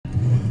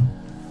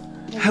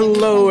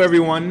Hello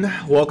everyone,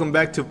 welcome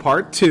back to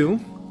part 2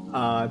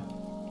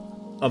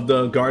 of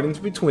the Gardens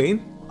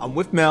Between. I'm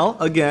with Mel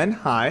again.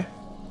 Hi.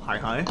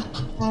 Hi.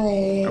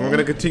 And we're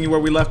gonna continue where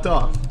we left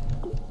off.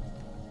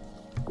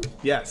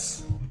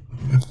 Yes.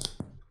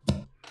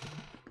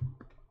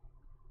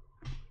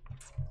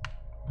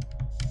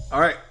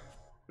 Alright,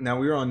 now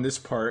we're on this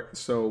part,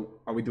 so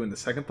are we doing the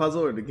second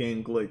puzzle or the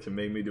game glitch and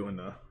made me doing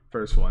the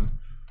first one?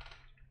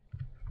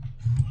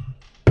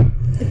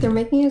 If they're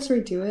making us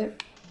redo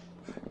it.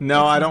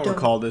 No, I don't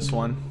recall this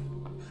one.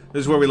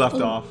 This is where we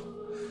left off.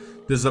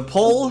 There's a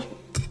pole.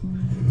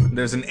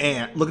 There's an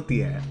ant. Look at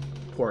the ant.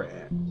 Poor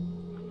ant.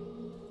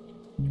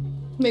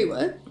 Wait,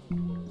 what?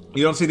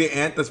 You don't see the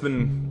ant that's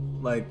been,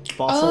 like,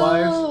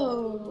 fossilized?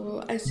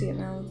 Oh, I see it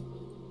now.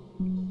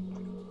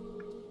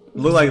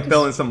 Look like it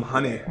fell in some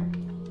honey.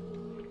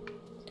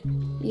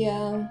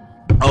 Yeah.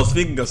 Oh,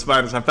 speaking of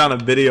spiders, I found a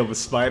video of a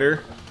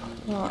spider.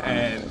 Oh,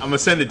 And I'm gonna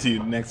send it to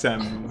you next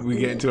time we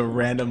get into a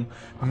random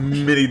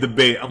mini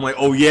debate. I'm like,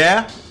 oh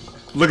yeah?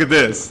 Look at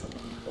this.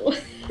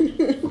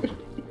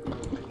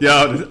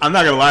 Yo, I'm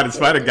not gonna lie, the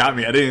spider got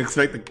me. I didn't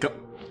expect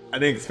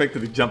it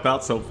to jump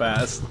out so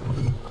fast.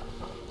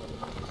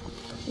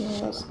 Yeah,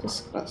 that's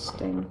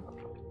disgusting.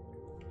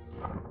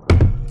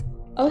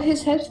 Oh,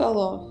 his head fell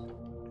off.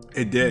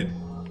 It did.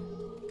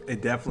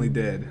 It definitely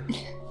did.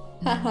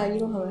 Haha, you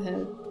don't have a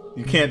head.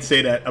 You can't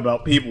say that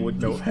about people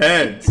with no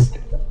heads.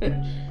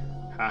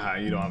 Haha,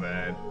 you don't have a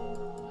head.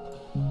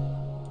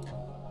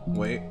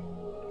 Wait.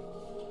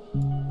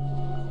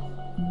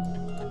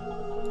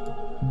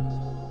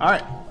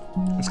 Alright,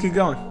 let's keep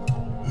going.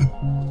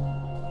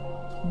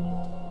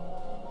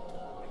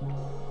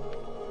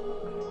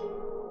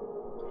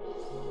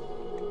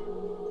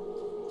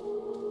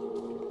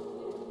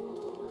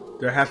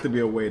 There has to be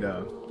a way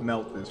to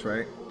melt this,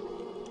 right?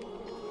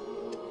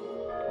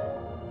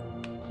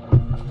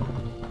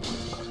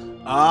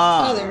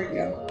 Ah! Oh, there we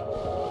go.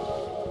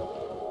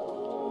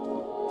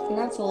 And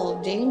that's a little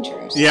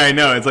dangerous. Yeah, I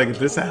know. It's like, is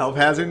this a health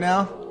hazard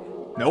now?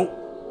 Nope.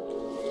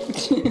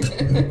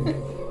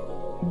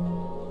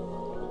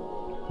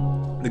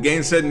 The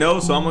game said no,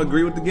 so I'm gonna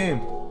agree with the game.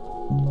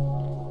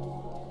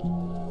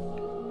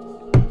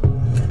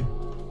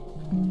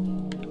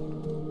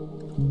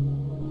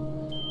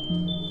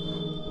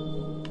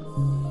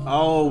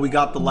 Oh, we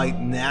got the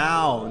light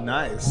now.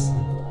 Nice.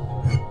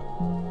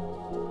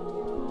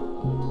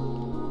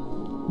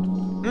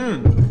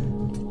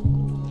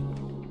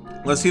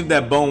 Let's see if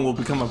that bone will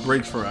become a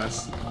bridge for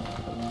us.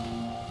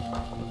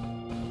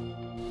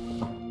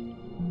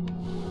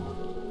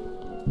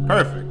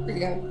 Perfect. There we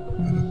go.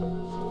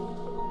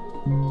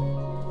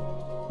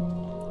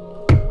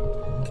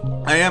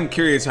 I am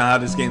curious how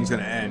this game's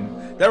gonna end.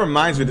 That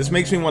reminds me, this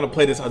makes me want to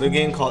play this other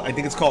game called, I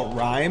think it's called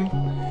Rhyme.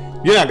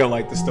 You're not gonna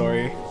like the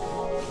story.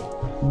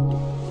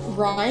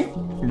 Rhyme?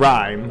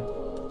 Rhyme.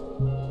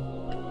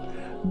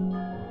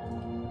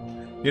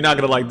 You're not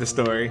gonna like the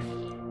story.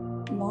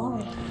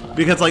 Why?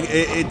 Because like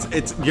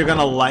it's you're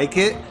gonna like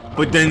it,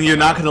 but then you're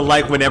not gonna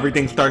like when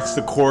everything starts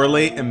to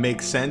correlate and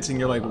make sense, and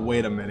you're like,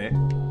 wait a minute.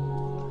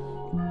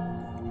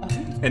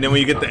 And then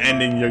when you get the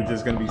ending, you're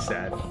just gonna be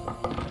sad.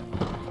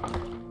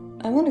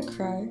 I want to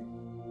cry.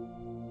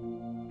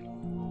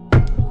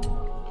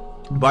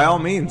 By all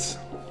means.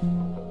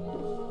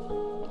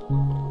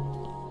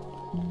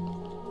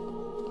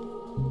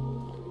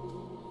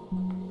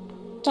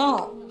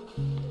 Stop.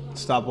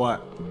 Stop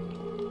what?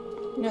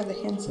 No, the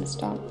hand says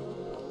stop.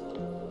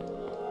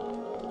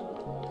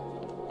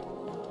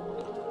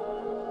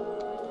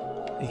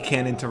 You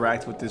can't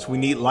interact with this. We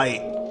need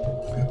light.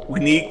 We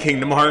need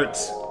Kingdom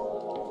Hearts.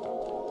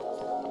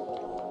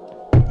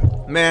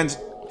 Man,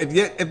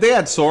 if they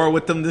had Sora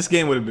with them, this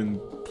game would have been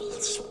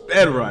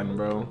sped run,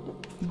 bro.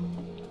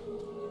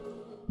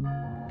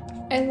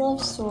 I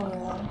love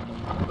Sora.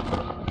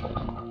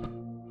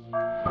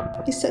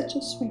 He's such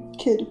a sweet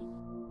kid.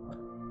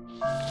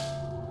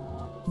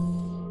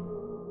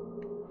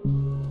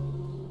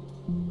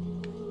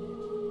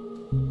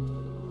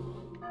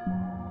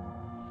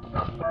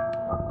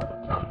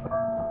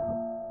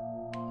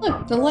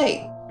 Look, the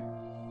light.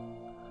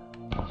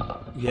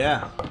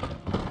 Yeah.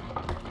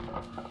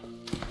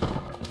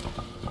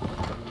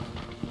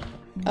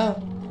 Oh,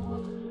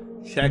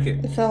 Check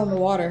it. it fell in the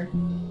water.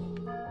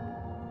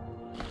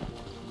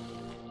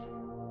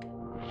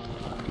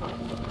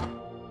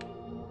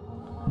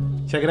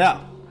 Check it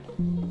out.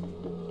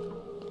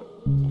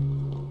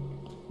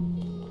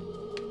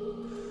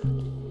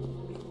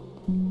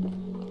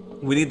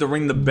 We need to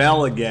ring the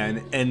bell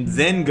again and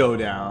then go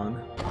down.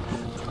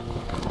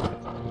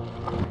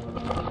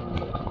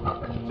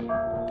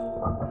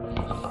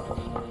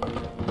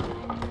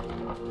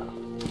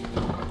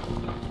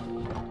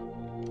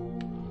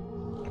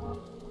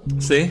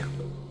 See?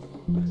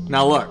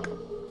 Now look.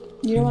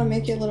 You don't want to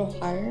make it a little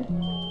higher?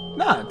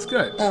 Nah, it's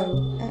good.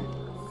 Oh.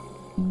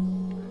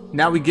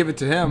 Now we give it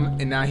to him,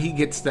 and now he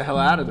gets the hell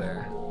out of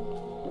there.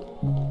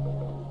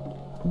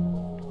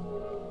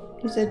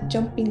 He's a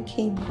jumping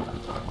king.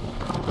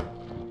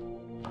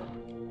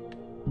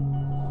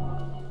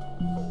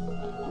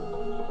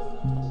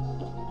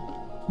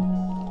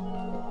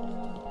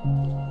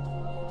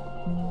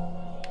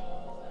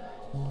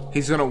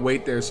 He's gonna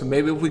wait there, so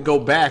maybe if we go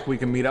back, we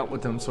can meet up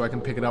with him so I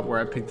can pick it up where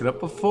I picked it up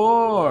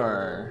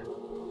before.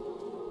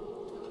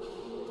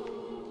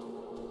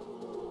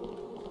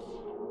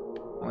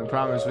 Only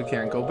problem is we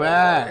can't go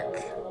back.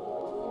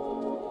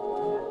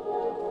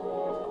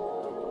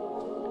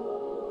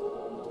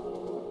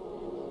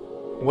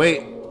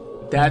 Wait,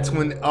 that's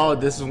when, oh,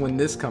 this is when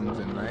this comes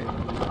in, right?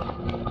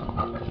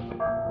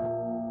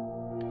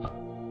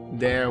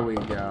 There we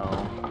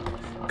go.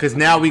 Because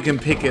now we can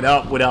pick it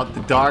up without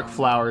the dark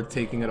flower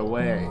taking it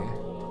away.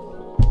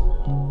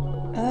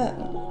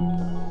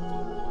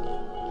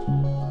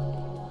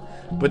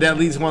 But that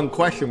leaves one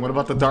question. What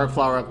about the dark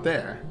flower up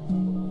there?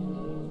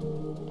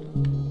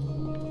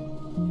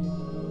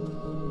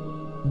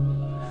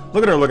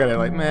 Look at her look at it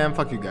like, man,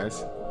 fuck you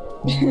guys.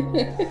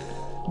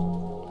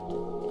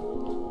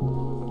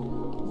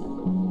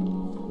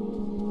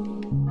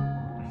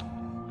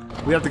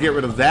 We have to get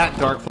rid of that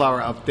dark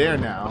flower up there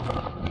now.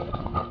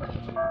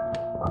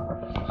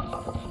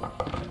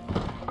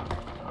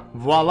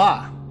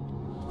 Voila.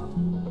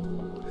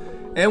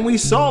 And we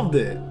solved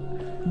it.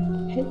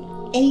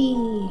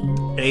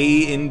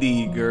 A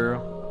indeed,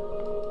 girl.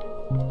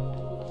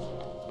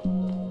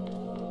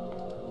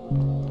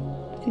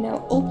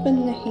 Now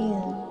open the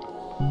hand.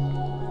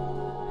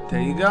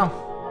 There you go.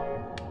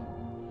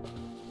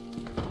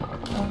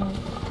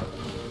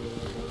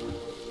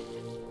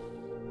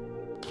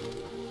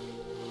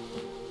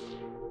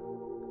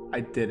 I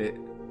did it.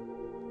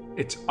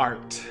 It's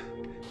art.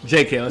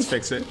 JK, let's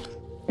fix it.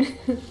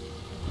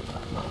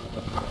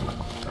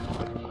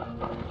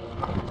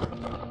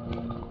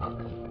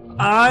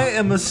 I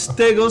am a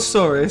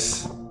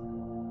Stegosaurus.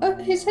 Oh,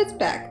 his head's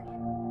back.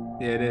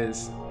 Yeah, it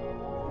is.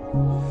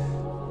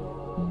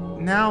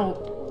 Now,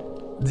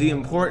 the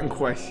important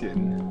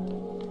question.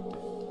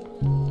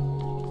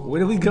 Where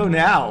do we go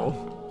now?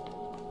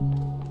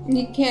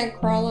 You can't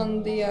crawl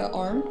on the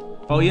arm?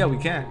 Oh yeah, we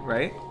can,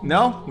 right?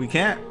 No, we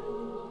can't.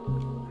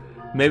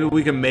 Maybe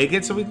we can make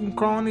it so we can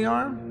crawl on the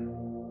arm?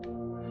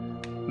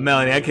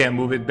 Melanie, I can't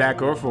move it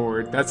back or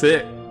forward. That's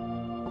it.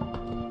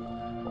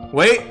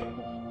 Wait.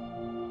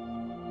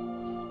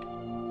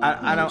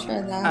 I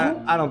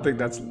don't think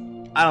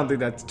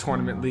that's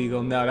tournament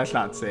legal. No, that's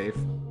not safe.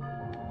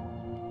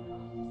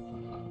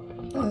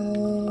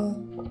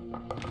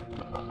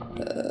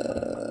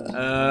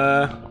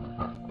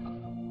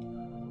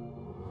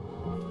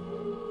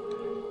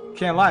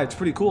 Can't lie, it's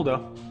pretty cool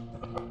though.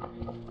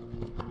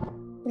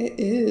 It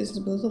is,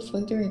 but what the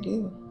fuck do I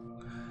do?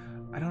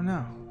 I don't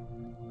know.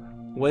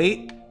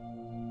 Wait,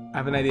 I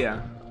have an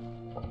idea.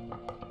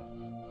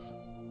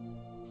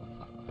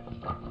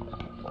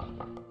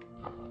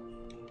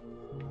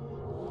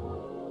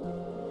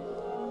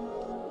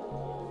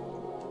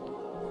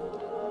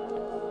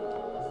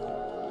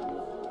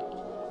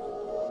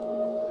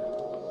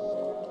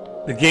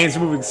 The game's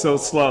moving so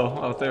slow.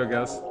 Oh, there it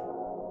goes.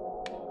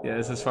 Yeah,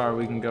 this is as far as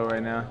we can go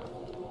right now.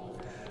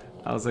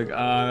 I was like,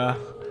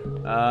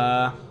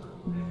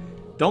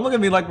 don't look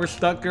at me like we're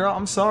stuck, girl.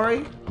 I'm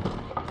sorry.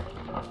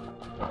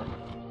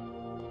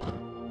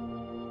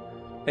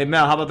 Hey,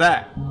 Mel, how about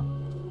that?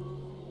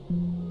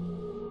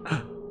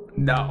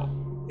 No.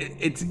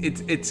 It's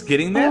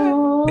getting there?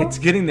 Aww. It's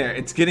getting there.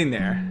 It's getting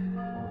there.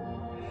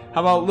 How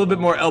about a little bit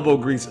more elbow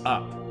grease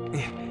up?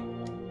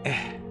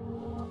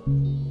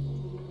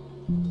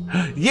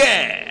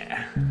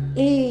 Yeah!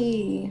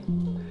 Hey.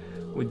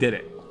 We did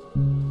it.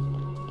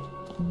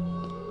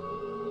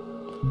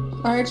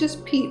 I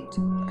just peeped.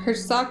 Her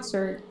socks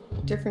are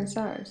different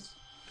size.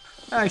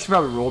 She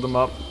probably rolled them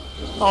up.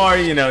 Or,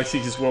 you know, she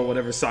just wore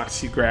whatever socks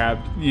she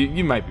grabbed.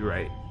 You might be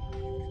right.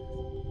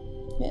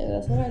 Yeah,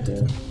 that's what I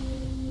do.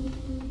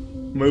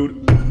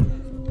 Mood.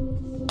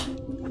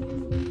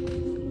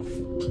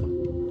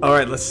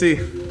 Alright, let's see.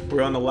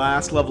 We're on the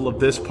last level of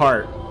this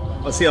part.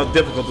 Let's see how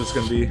difficult this is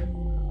going to be.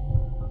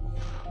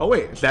 Oh,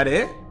 wait. Is that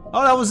it?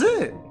 Oh, that was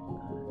it.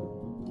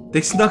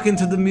 They snuck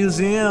into the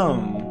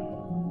museum.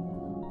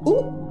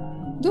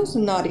 Ooh, those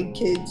naughty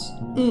kids.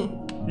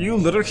 You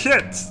little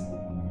shits.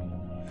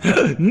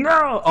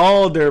 No!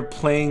 Oh, their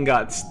plane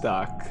got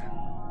stuck.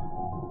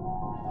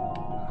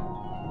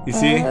 You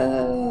see?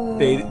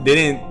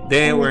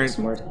 They weren't.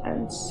 More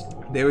tense.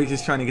 They were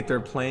just trying to get their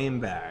plane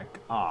back.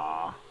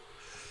 Aw.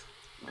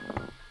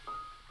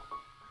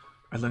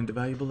 I learned a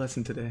valuable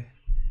lesson today.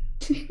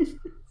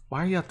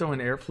 Why are y'all throwing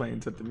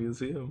airplanes at the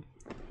museum?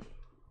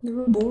 They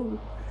were bored.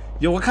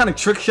 Yo, what kind of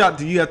trick shot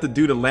do you have to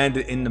do to land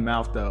it in the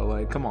mouth, though?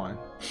 Like, come on.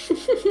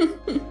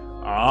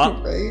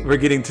 Right. We're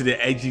getting to the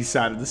edgy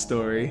side of the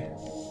story.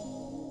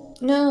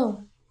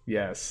 No.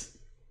 Yes,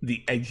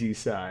 the edgy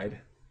side.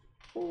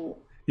 Ooh.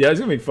 Yeah, it's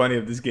gonna be funny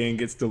if this game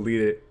gets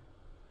deleted,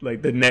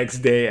 like the next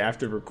day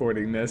after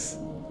recording this,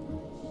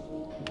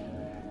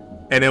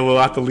 and then we'll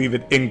have to leave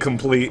it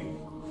incomplete.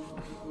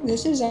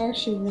 This is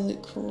actually really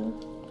cool.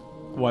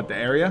 What, the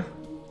area?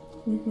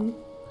 Mm-hmm.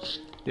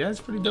 Yeah,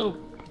 it's pretty dope.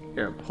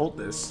 Here, hold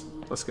this.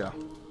 Let's go.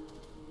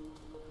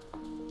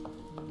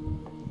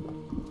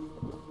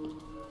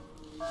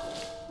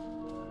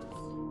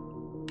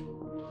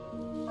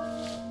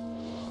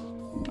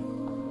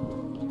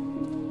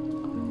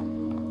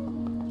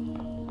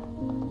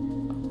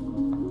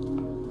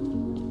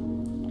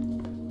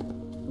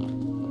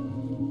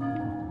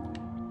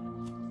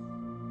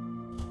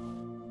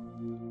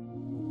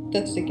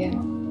 this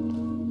again.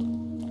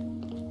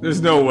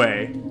 There's no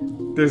way.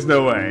 There's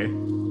no way.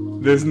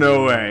 There's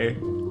no way.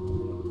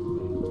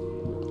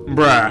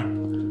 Bruh.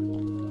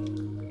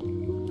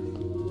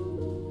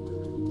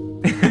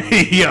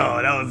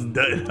 Yo, that was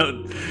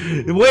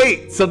done.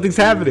 Wait, something's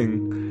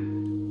happening.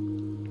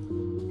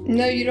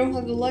 No, you don't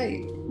have the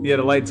light. Yeah,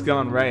 the light's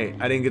gone, right.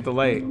 I didn't get the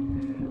light.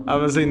 I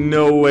was gonna say,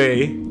 no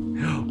way.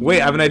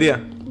 Wait, I have an idea.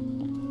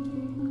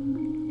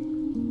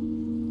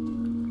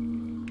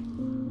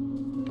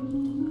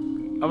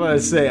 I'm gonna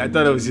say, I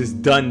thought it was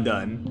just done.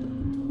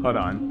 Hold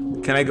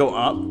on. Can I go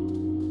up?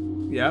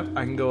 Yep,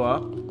 I can go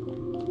up.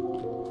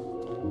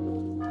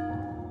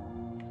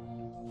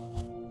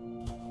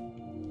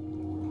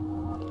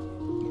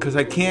 Because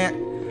I can't...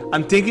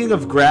 I'm thinking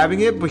of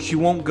grabbing it, but she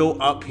won't go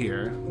up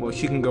here. Well,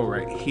 she can go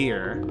right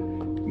here.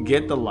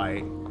 Get the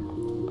light.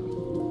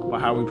 Well,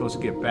 how are we supposed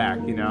to get back,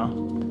 you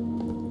know?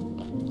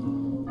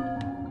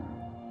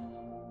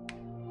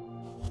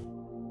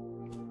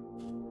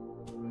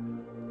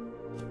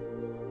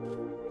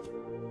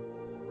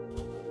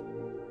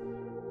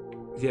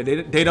 Yeah,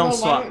 they don't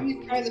swap. Why don't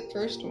you try the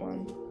first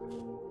one?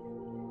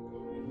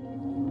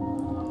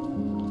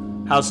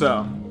 How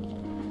so?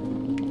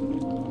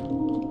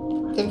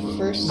 The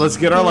first. Let's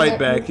get our light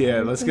back.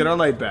 Yeah, let's get our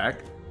light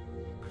back.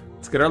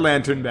 Let's get our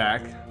lantern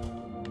back.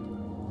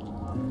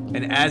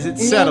 And as it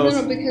settles...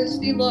 No, because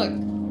see, look.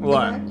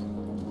 What?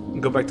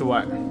 Go back to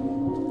what?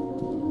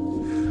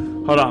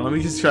 Hold on, let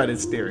me just try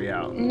this theory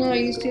out. No,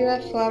 you see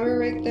that flower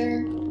right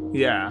there?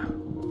 Yeah.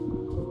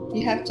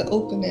 You have to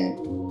open it.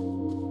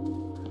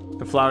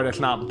 The flower that's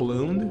not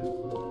bloomed?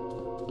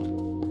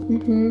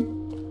 Mm-hmm.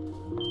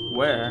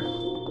 Where?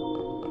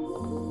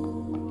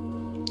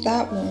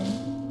 That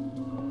one.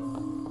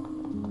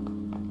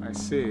 I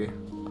see.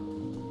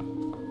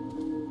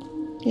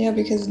 Yeah,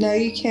 because now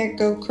you can't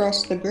go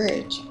across the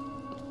bridge.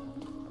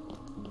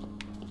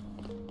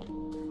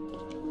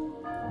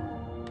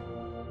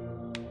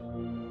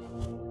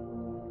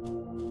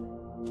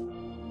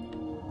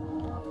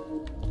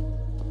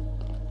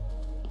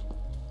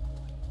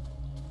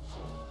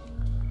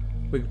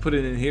 We can put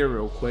it in here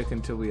real quick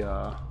until we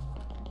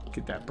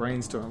get that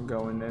brainstorm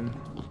going then.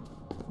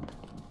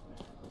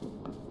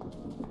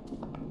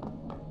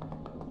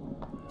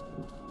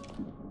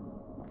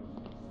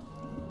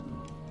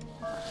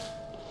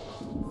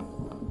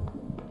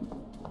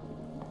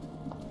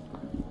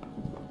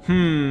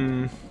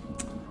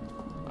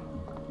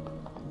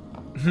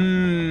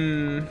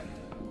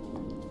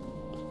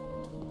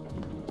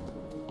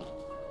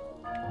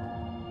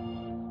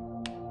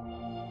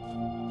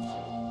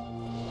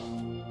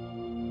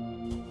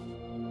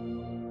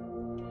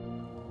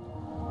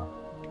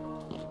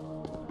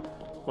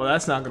 Well,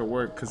 that's not gonna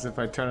work because if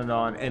I turn it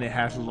on and it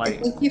has light.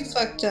 I think you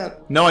fucked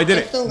up. No, I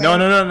didn't.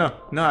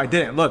 No, I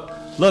didn't.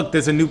 Look,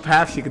 there's a new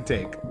path she could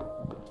take.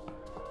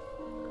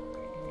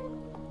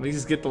 Let me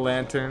just get the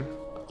lantern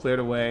cleared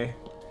away.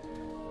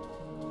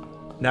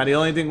 Now the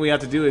only thing we have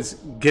to do is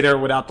get her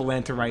without the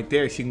lantern right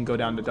there. She can go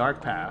down the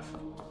dark path.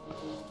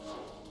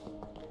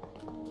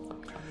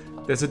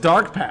 There's a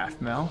dark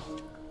path, Mel.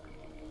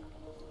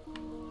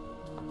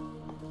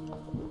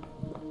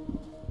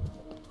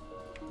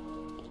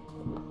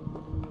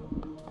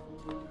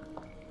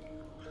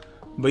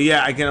 But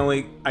yeah, I can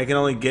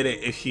only get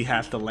it if she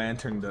has the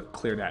lantern to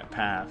clear that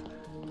path.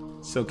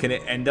 So can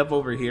it end up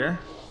over here?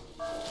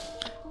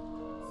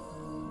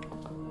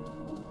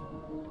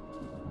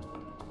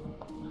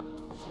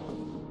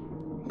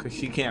 Because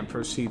she can't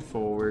proceed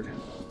forward.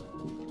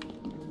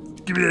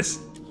 Give me this.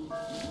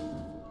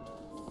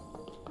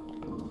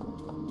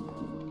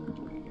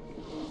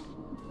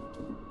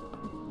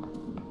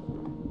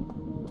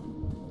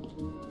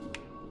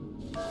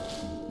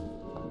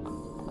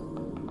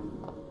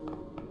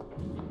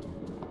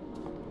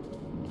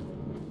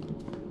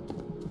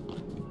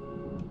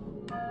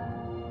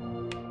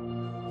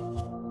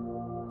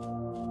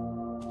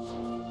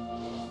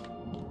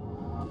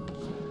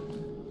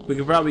 We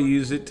could probably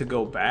use it to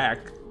go back.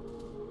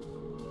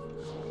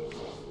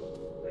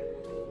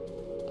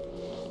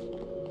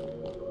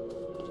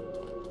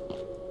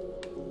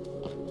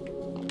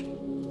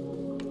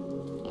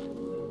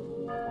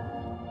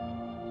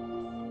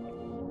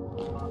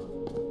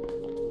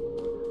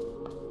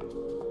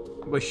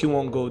 But she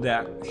won't go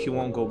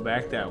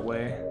back that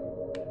way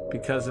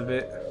because of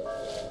it.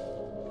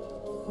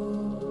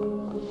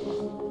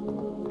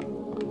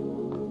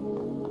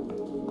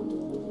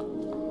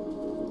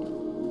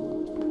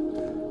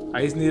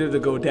 I just need her to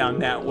go down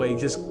that way.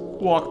 Just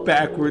walk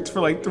backwards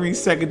for like 3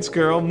 seconds,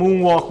 girl.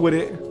 Moonwalk with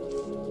it.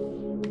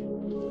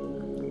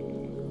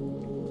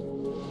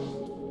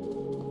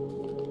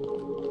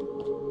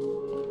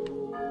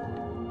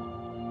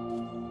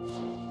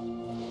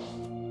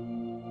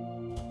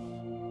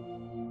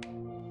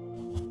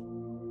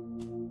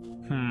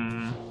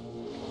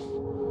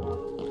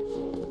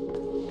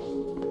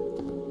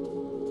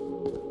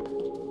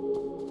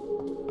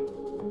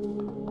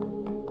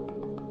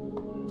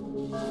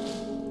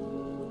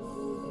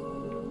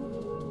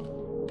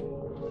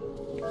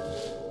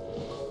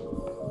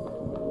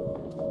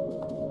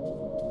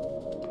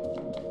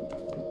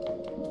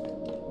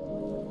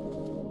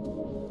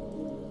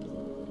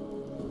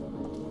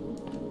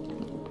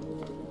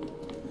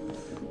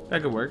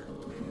 That could work.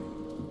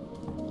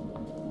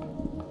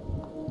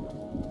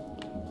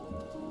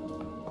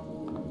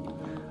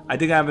 I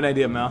think I have an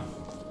idea, Mel.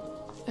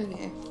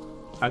 Okay.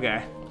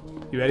 Okay.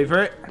 You ready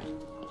for it?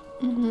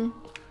 Mm-hmm.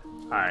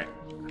 Alright.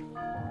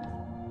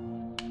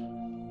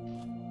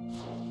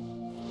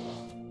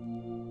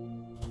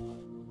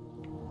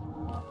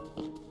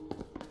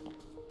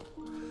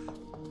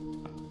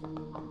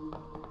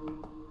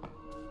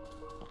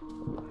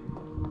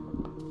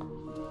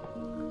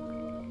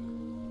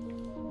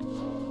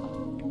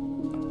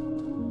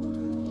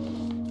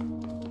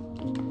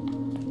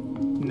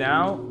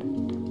 Now,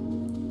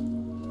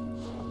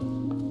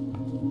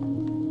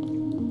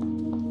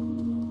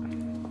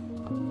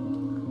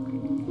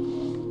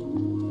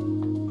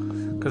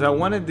 because I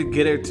wanted to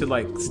get her to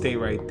like stay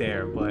right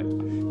there, but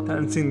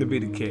doesn't seem to be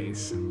the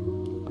case.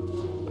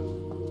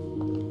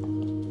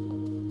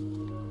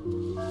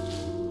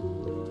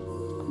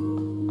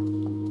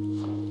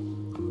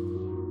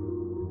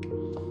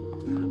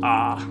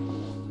 Ah.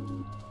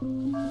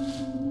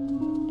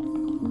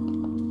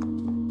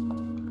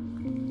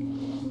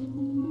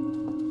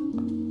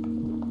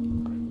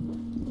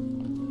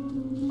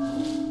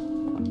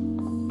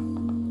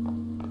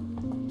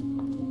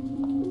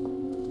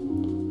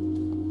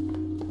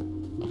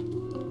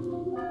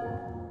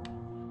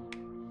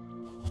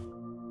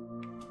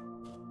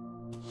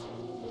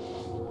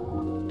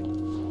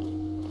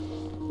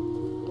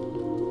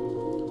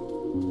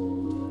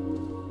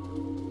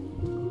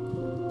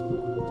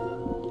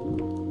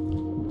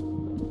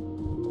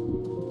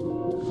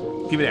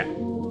 Give me that.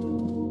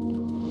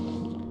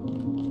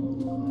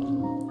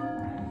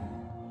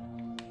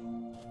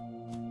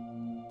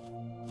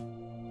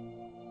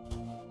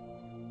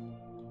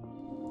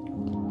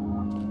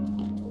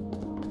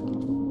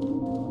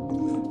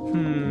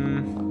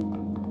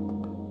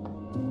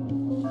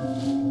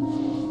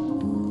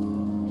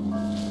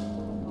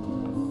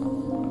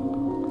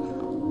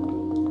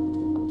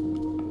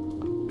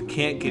 I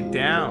can't get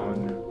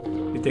down.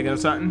 You thinking of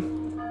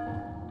something?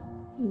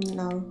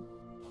 No.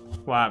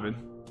 What happened?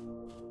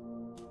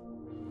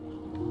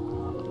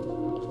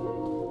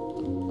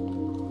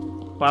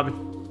 What happened?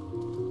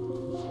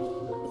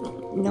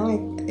 No, I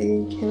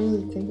can't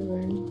really think of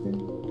anything.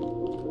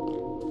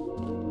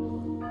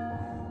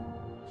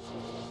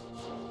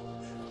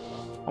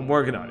 I'm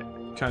working on it.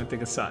 Trying to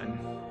think of something.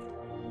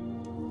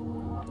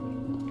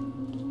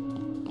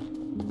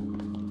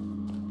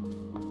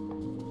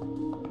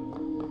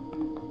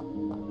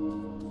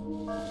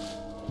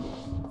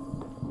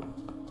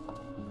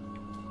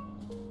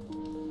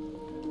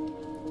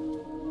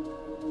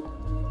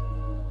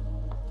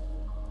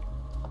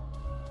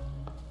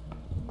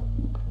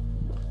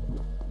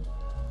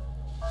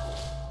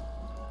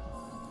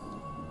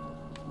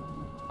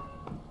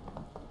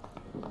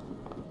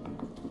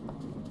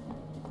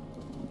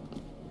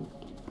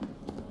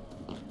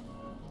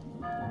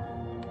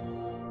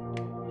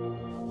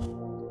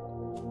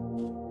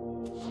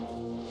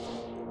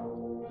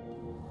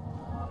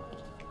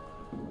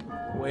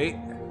 Wait.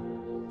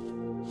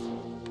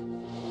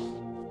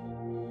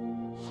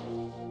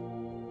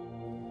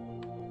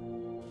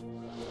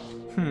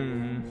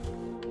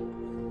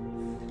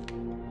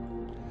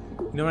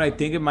 You know what I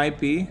think it might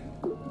be?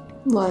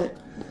 What?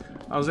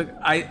 I was like,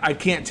 I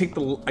can't take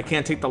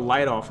the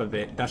light off of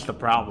it. That's the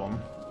problem.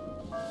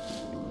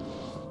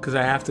 Because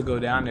I have to go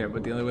down there,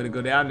 but the only way to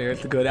go down there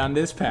is to go down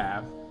this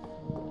path.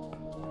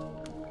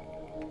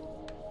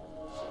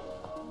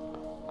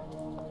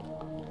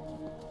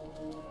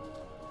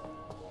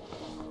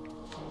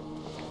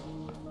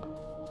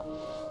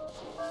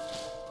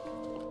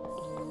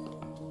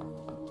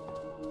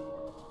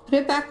 Put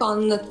it back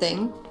on the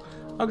thing.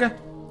 Okay.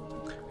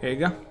 Here you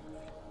go.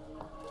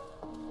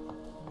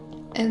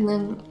 And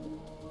then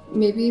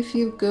maybe if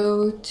you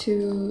go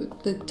to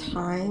the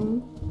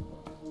time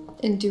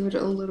and do it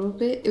a little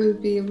bit, it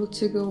would be able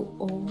to go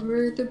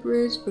over the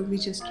bridge, but we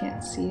just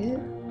can't see it.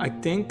 I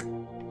think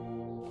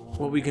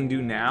what we can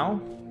do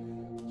now.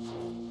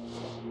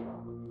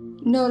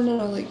 No,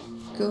 like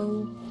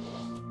go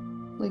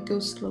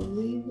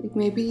slowly. Like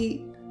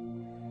maybe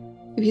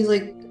if he's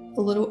like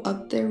a little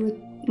up there with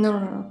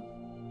no.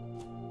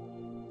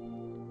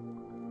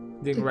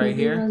 Think like right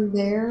here? Around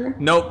there.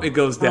 Nope, it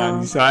goes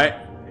down. You saw it?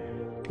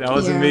 That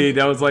wasn't me.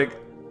 That was like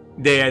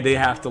they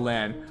have to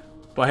land.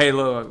 But hey,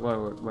 look.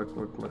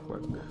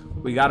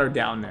 We got her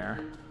down there.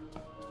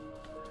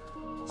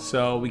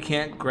 So we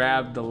can't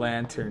grab the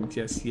lantern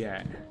just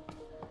yet.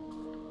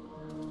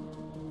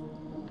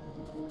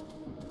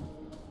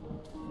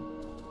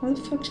 How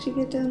the fuck did she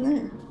get down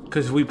there?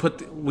 Because we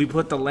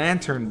put the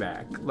lantern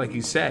back, like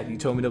you said. You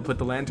told me to put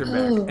the lantern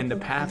back, and the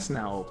path's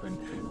now open.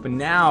 But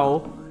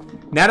now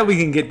that we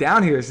can get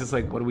down here, it's just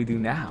like, what do we do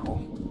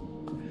now?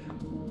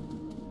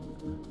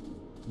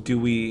 Do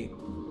we...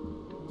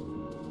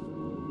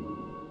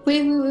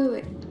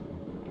 Wait.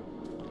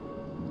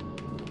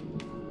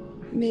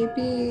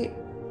 Maybe...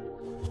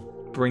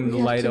 Bring the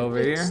light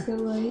over here? The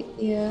light,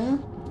 yeah.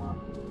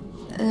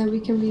 And then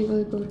we can be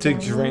able to go to down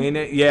drain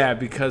it? Yeah,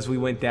 because we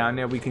went down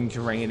there, we can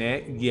drain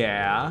it.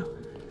 Yeah.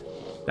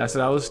 That's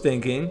what I was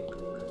thinking.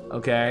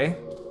 Okay.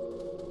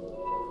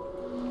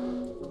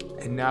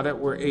 And now that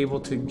we're able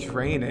to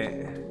drain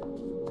it,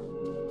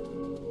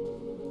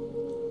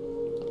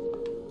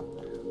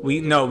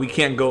 we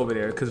can't go over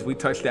there because we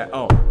touched that.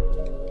 Oh.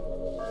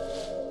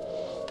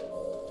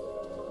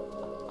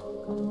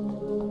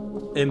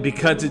 And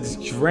because it's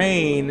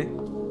drained,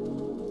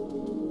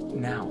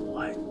 now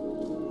what?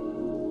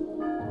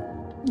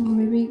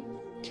 Maybe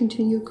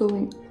continue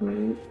going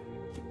out.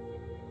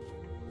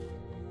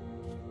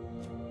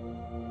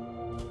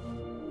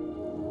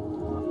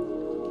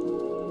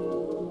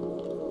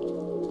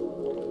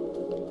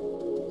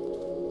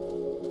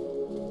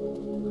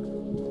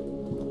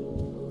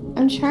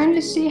 I'm trying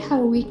to see how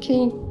we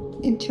can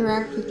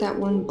interact with that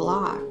one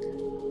block.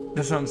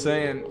 That's what I'm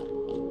saying.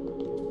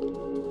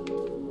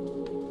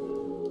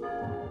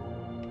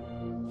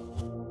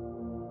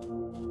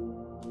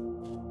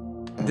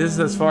 This is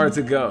as far as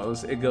it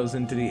goes. It goes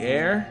into the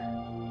air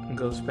and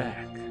goes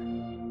back.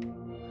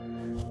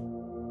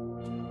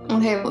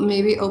 Okay, well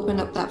maybe open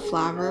up that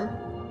flower.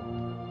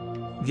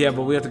 Yeah,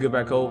 but we have to go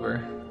back over.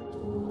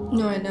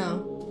 No, I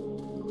know.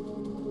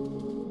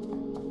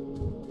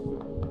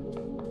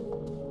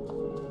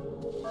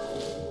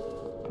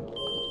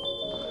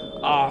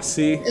 Ah, oh,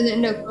 see? And then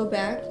no, go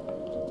back.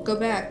 Go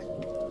back.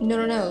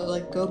 No,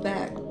 like go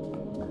back.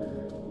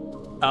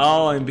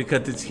 Oh, and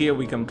because it's here,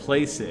 we can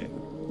place it.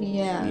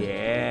 Yeah.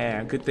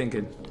 Yeah, good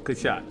thinking. Good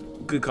shot.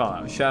 Good call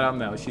out. Shout out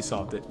Mel, she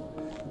solved it.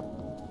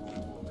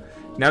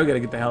 Now we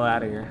gotta get the hell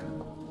out of here.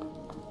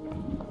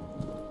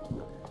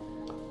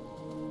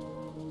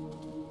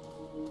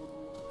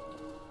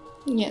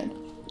 Yeah.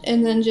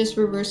 And then just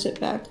reverse it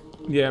back.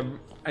 Yeah,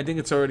 I think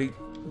it's already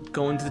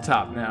going to the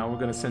top now. We're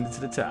gonna send it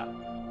to the top.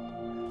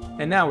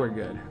 And now we're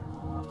good.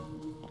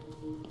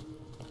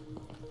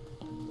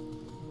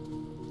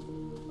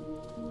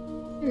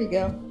 Here we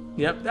go.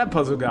 Yep, that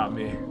puzzle got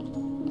me.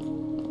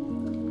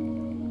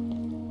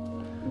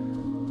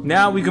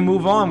 Now we can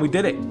move on. We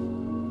did it.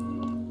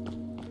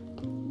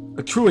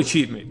 A true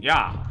achievement.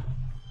 Yeah.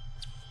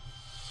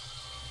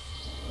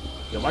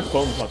 Yo, my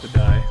phone's about to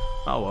die.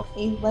 Oh well.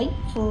 A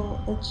rightful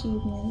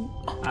achievement.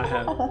 I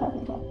have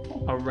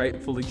a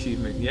rightful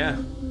achievement. Yeah.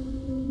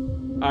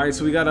 All right,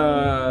 so we got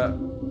a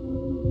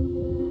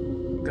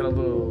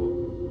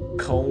little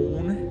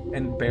cone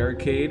and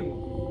barricade.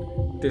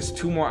 There's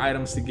 2 more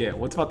items to get.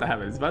 What's about to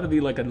happen? It's about to be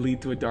like a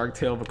lead to a dark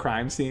tale of a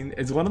crime scene.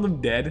 Is one of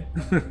them dead?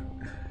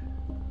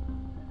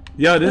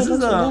 Yo, this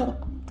is a...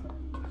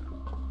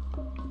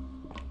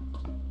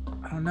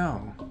 I don't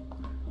know.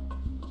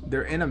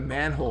 They're in a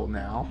manhole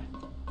now.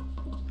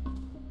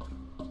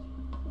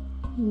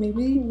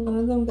 Maybe one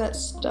of them got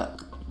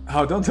stuck.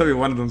 Oh, don't tell me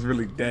one of them's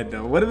really dead,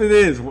 though. What if it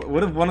is?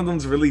 What if one of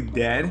them's really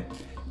dead?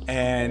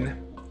 And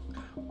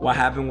what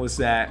happened was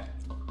that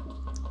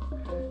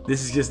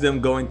this is just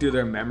them going through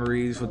their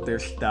memories with their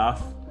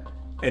stuff.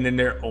 And then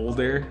they're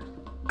older.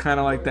 Kind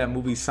of like that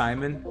movie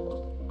Simon.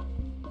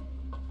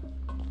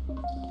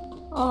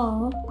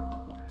 Aww.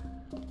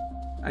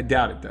 I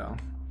doubt it, though.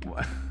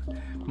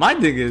 My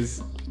thing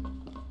is,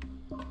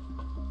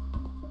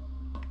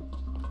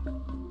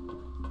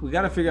 we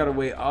gotta figure out a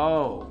way.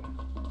 Oh,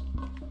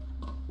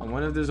 I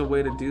wonder if there's a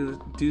way to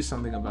do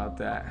something about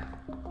that.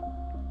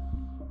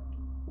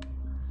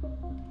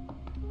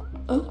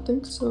 I don't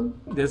think so.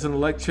 There's an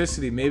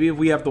electricity. Maybe if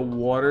we have the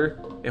water,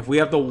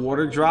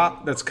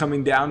 drop that's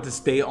coming down to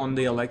stay on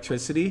the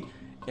electricity,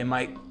 it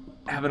might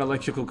have an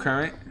electrical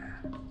current.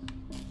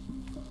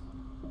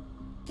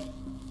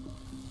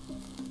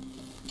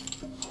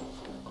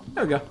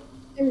 There we go.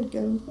 There we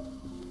go.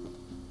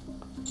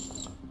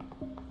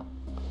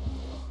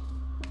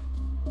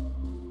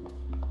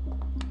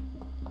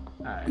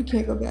 Alright. We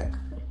can't go back.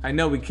 I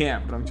know we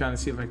can't, but I'm trying to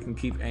see if I can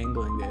keep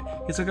angling it.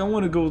 It's like, I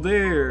want to go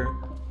there.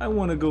 I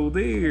want to go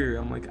there.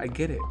 I'm like, I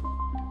get it.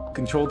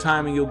 Control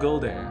time and you'll go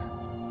there.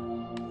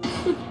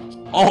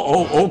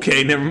 oh,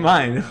 okay, never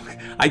mind.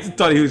 I just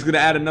thought he was going to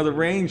add another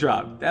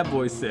raindrop. That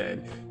boy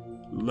said,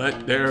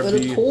 let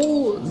it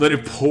pour. Let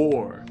it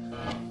pour.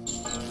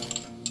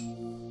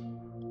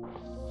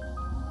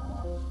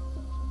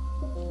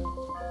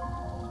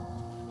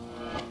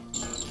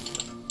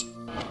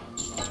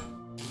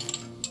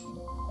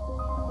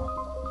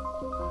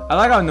 I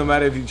like how no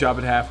matter if you drop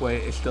it halfway,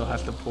 it still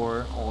has to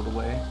pour all the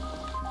way.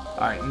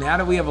 Alright, now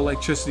that we have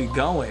electricity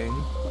going,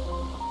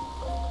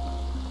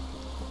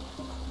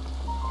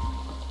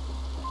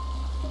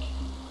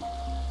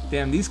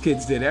 damn, these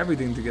kids did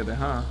everything together,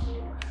 huh?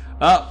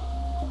 Oh!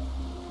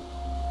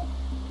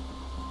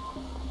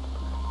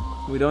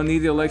 We don't need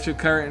the electric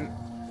current.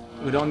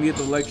 We don't need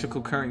the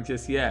electrical current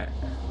just yet.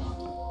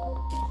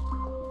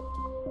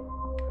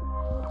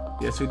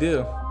 Yes, we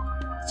do.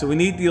 So we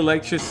need the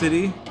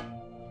electricity.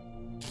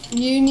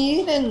 You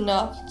need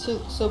enough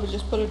so we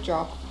just put a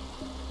drop.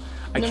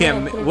 I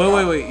can't.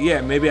 Wait.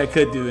 Yeah, maybe I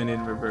could do it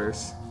in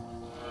reverse.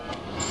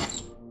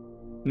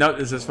 No,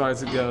 this is as far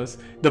as it goes.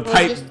 The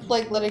pipe. Just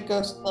like let it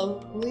go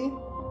slowly.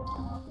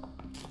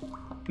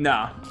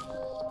 Nah.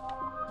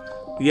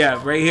 Yeah,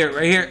 right here.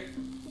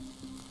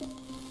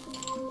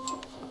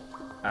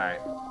 All right.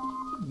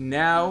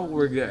 Now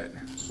we're good.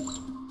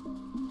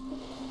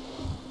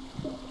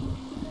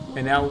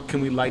 And now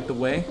can we light the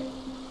way?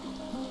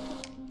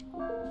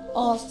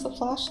 Oh, it's the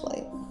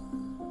flashlight.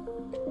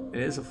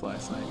 It is a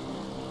flashlight.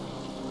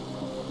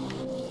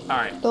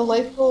 Alright. The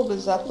light bulb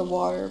is at the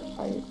water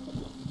pipe.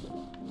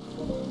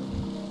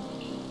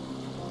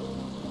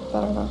 I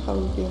don't know how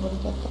we'd be able to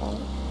get that.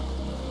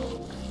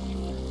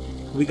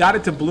 We got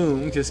it to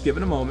bloom. Just give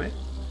it a moment.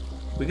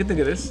 We can think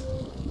of this.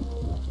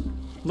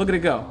 Look at it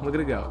go. Look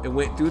at it go. It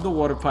went through the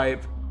water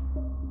pipe.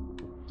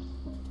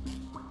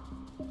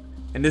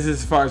 And this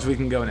is as far as we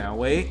can go now.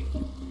 Wait.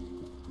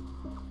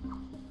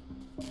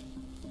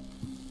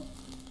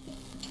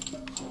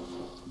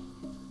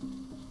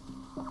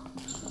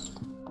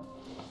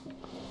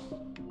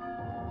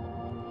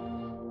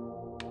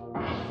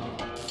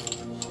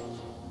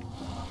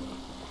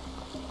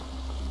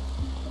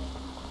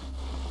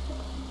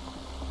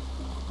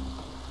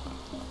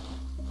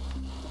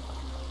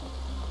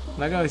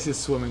 That guy is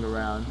just swimming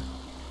around.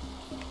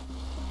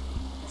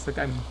 It's like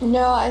I'm...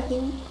 No, I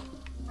think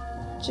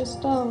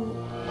just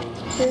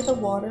clear the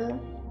water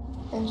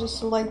and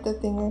just light the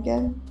thing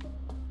again.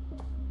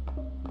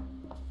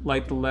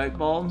 Light the light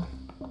bulb?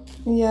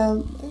 Yeah.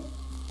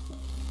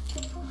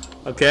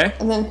 Okay.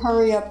 And then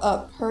hurry up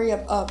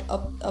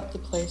the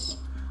place.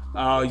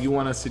 Oh, you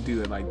want us to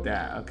do it like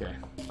that? Okay.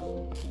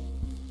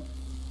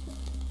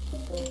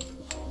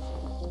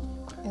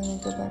 And then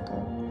go back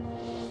up.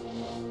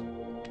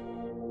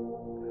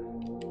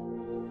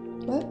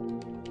 What?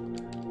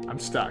 I'm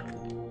stuck.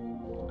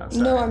 I'm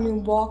sorry. No, I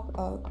mean walk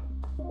up.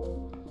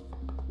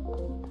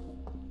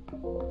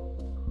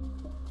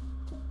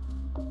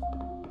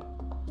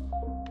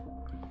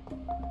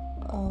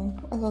 Oh,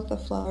 I thought the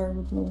flower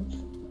would move.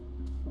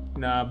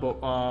 Nah,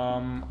 but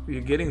you're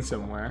getting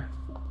somewhere.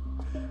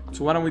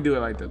 So why don't we do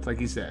it like this?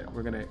 Like you said,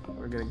 we're gonna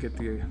get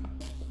the...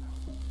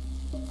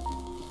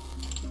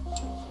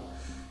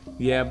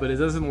 Yeah, but it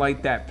doesn't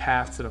light that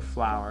path to the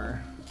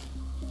flower.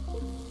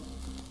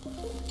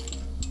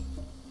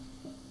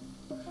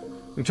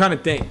 I'm trying to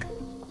think.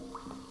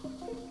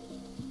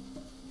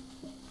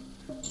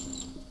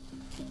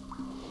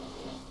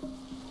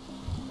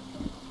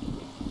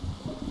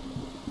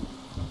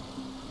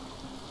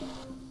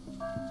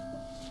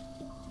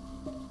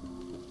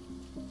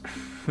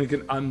 We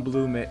can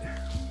unbloom it,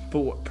 but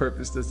what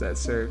purpose does that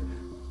serve?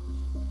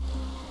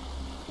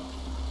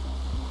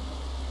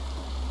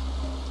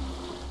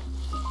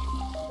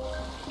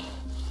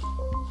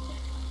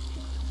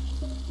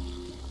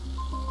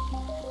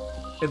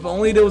 If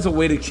only there was a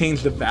way to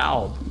change the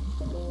valve.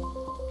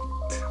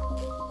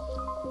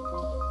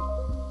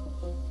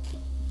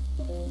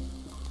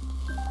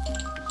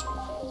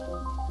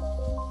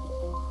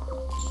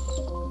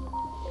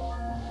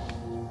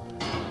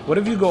 What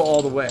if you go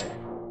all the way?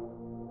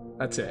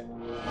 That's it.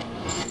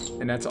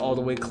 And that's all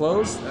the way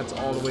closed, that's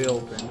all the way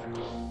open.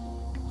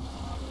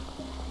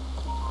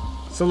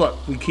 So look,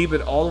 we keep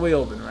it all the way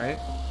open, right?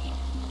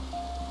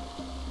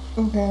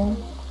 Okay.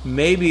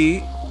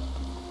 Maybe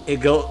it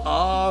go,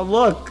 oh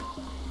look!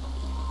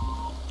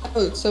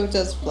 Oh, so it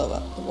does flow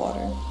up the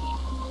water.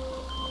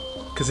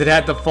 Because it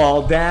had to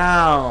fall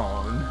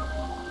down.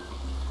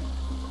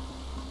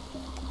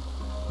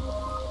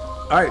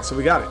 Alright, so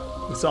we got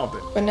it. We solved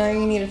it. But now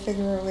you need to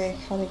figure a way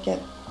how to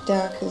get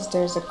down because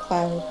there's a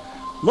cloud.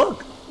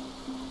 Look!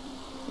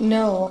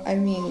 No, I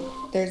mean,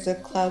 there's a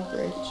cloud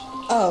bridge.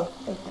 Oh,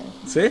 okay.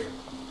 See?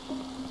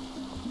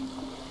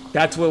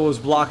 That's what was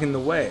blocking the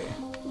way.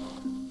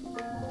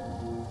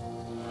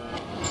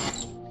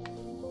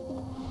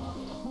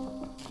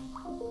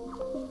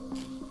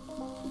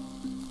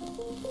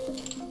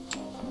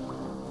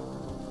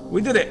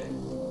 We did it!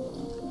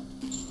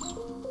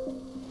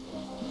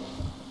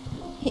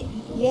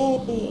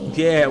 Yay!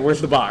 Yeah, where's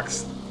the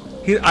box?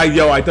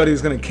 I thought he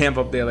was gonna camp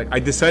up there. Like, I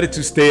decided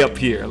to stay up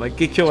here. Like,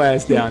 get your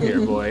ass down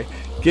here, boy.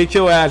 Get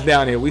your ass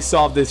down here. We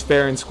solved this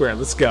fair and square.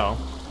 Let's go.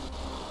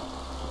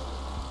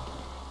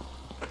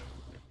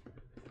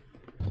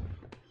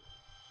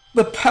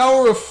 The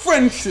power of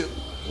friendship.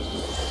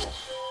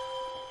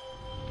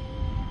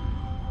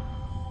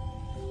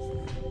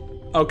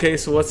 Okay,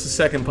 so what's the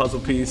second puzzle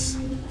piece?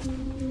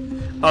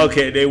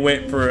 Okay, they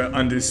went for an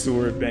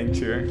under-sewer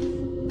adventure.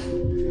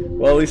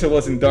 Well, at least it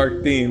wasn't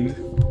dark themed.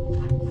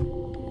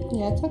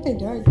 Yeah, it's okay,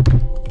 dark.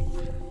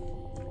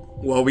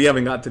 Well, we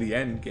haven't got to the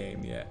end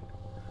game yet.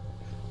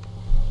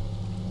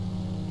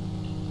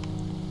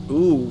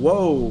 Ooh,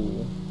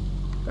 whoa.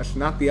 That's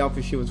not the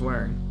outfit she was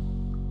wearing.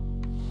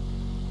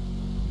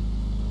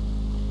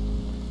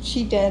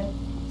 She dead.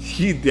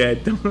 She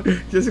dead.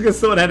 Just because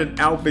someone had an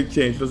outfit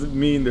change doesn't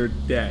mean they're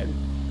dead.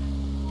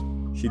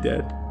 She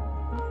dead.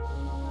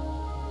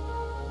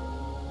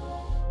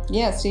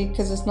 Yeah, see,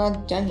 because it's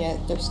not done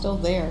yet. They're still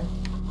there,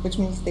 which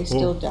means they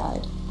still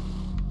died.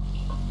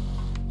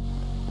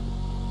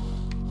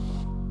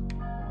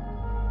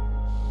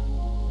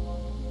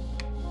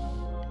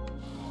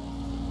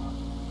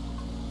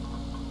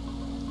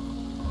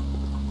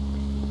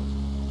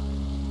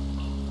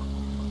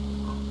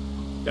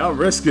 Y'all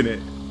risking it.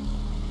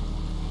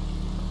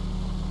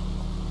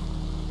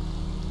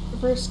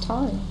 first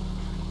time.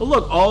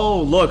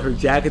 Oh look, her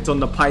jacket's on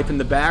the pipe in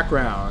the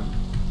background.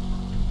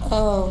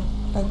 Oh,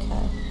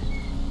 okay.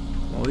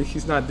 Well, at least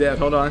she's not dead.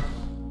 Hold on.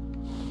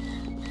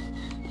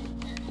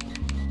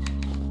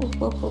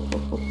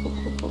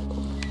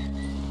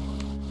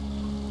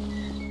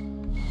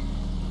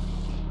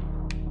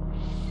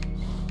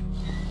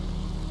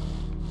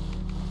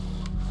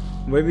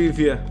 Maybe if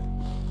you...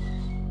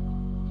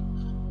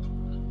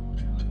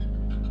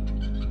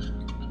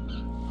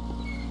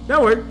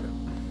 That worked.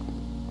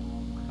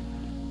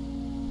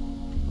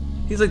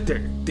 He's like,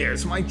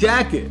 there's my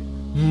jacket.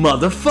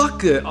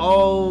 Motherfucker.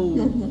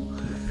 Oh.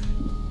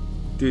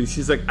 Dude,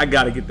 she's like, I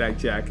gotta get that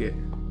jacket.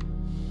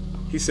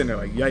 He's sitting there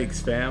like,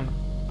 yikes, fam.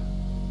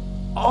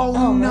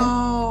 Oh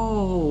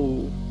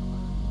no.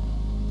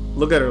 Man.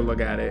 Look at her, look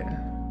at it.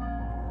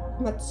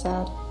 That's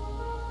sad.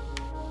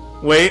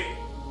 Wait.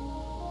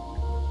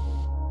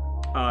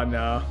 Oh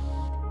no.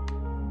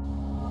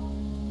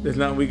 There's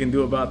nothing we can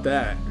do about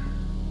that.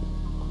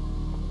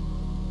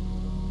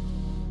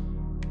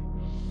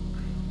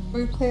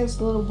 We play as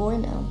a little boy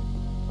now.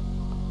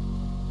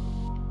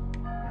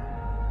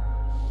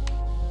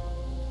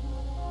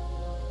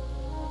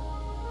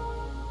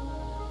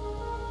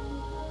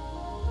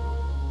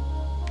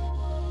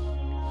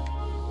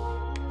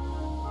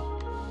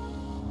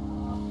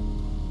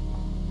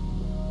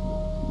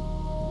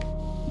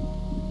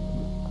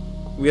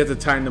 We have to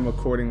time them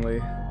accordingly.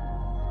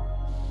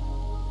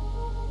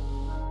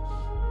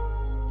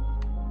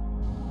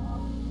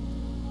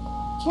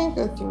 Can't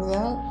go through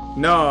that.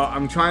 No,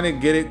 I'm trying to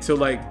get it to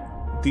like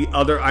the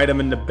other item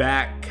in the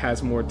back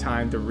has more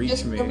time to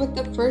reach me. Just go with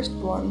the first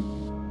one.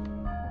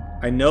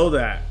 I know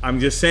that. I'm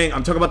just saying,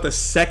 I'm talking about the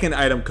second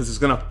item because it's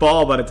gonna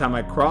fall by the time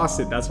I cross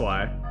it. That's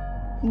why.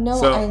 No,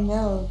 so, I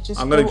know. Just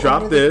I'm gonna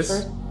drop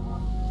this.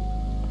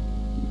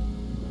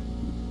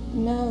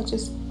 No,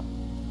 just.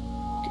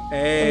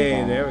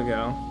 Hey, there we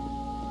go.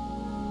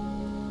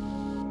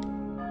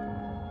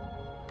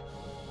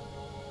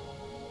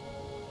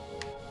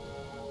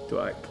 Do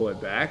I pull it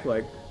back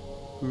like,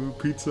 ooh,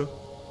 pizza?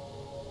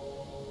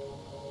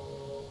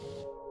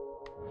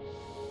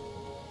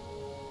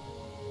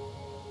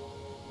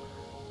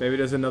 Maybe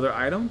there's another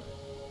item?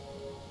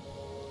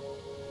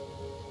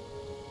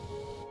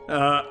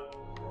 I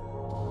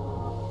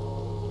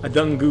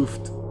done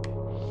goofed.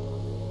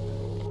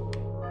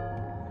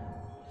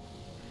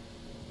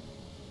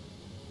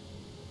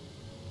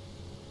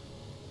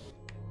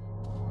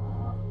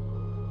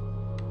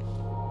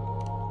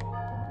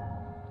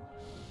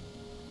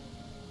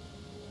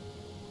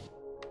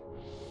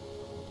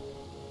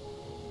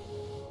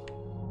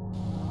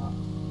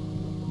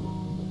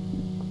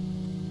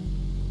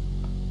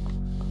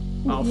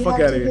 Oh, fuck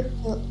out of here.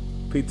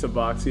 Pizza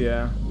box,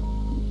 yeah.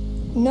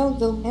 No,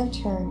 the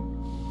lantern.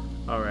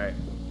 Alright.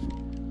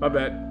 My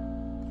bad.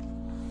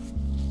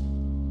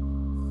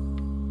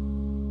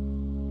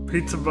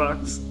 Pizza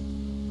box.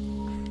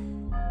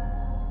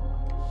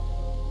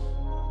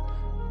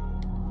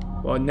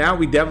 Well, now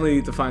we definitely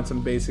need to find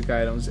some basic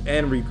items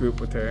and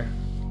regroup with her.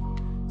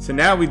 So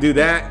now we do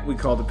that, we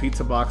call the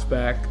pizza box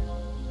back,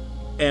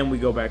 and we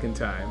go back in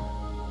time.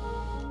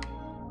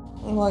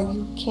 Well,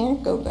 you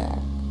can't go back.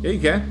 Yeah, you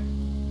can.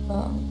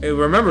 Hey,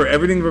 remember,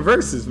 everything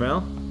reverses, Mel.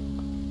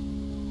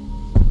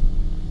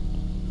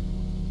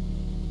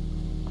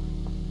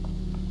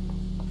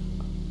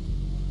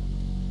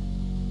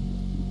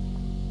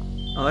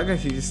 I like how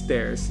she just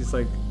stares. She's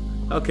like,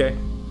 okay.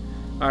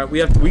 Alright,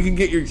 we can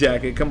get your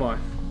jacket. Come on.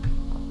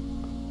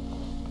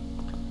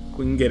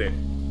 We can get it.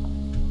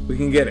 We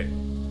can get it.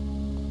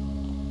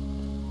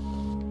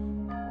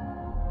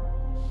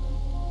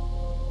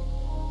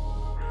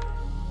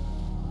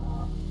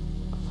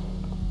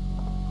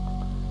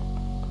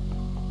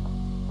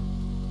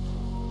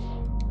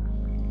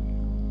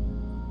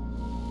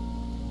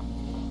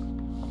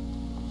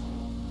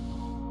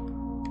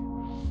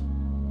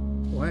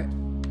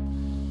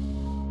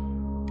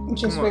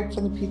 Just wait for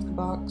the pizza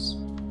box.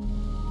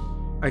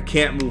 I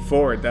can't move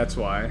forward, that's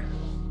why.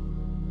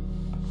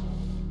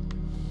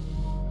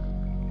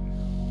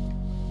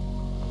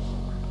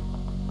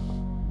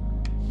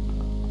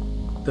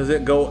 Does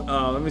it go,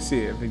 let me see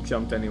if it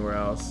jumped anywhere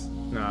else.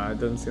 Nah, it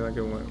doesn't seem like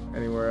it went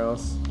anywhere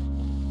else.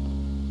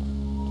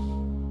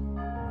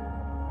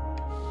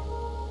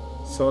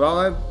 So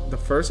the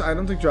first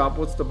item to drop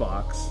was the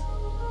box.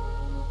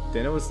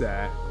 Then it was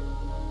that.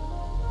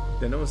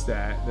 Then it was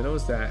that, then it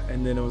was that,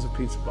 and then it was a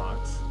pizza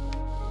box.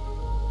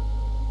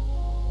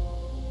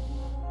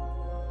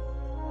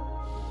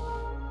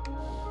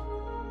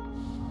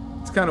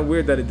 It's kind of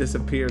weird that it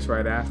disappears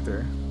right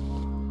after.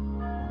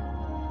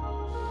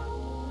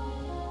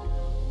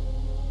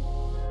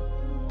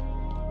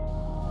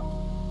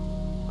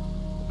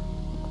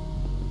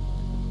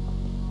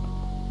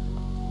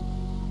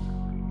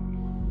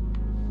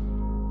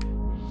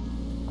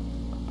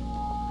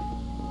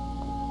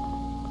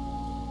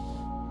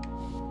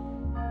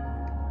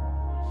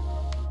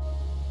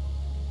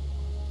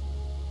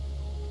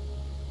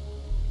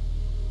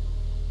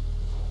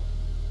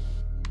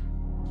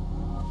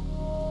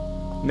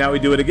 Now we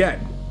do it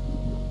again.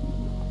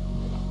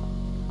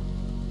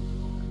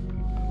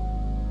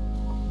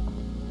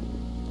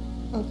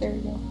 Oh, there we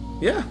go.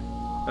 Yeah,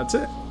 that's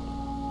it.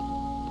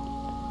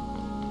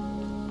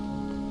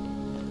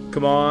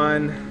 Come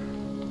on.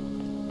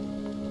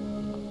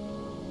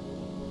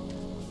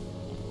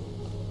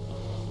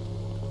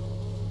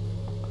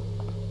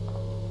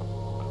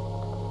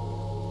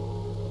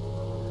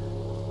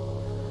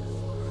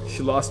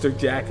 She lost her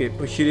jacket,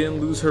 but she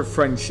didn't lose her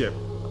friendship.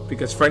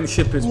 Because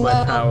friendship is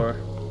my power.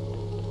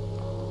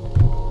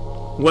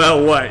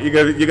 Well, what? You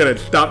gotta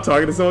stop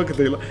talking to someone? Cause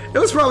it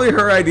was probably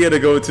her idea to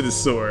go to the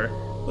sewer.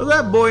 Does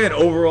that boy in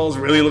overalls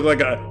really look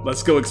like a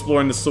let's go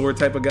explore in the sewer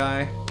type of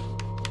guy?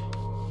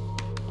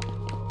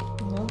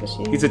 No, but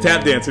he's a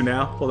tap dancer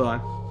now. Hold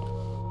on.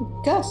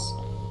 Gus.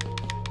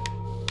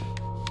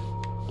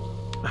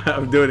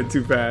 I'm doing it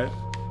too fast.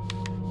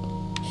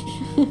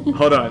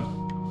 Hold on.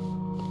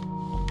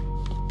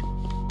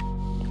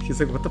 She's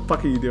like, what the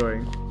fuck are you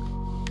doing?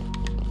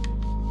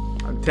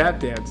 I'm tap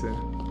dancing.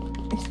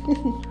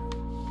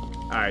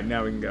 Alright,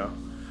 now we can go.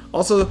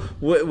 Also,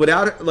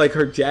 without like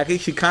her jacket,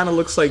 she kind of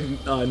looks like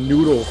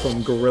Noodle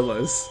from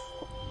Gorillaz.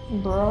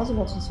 Bro, I was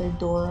about to say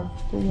Dora.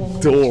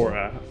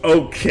 Dora.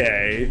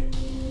 Okay.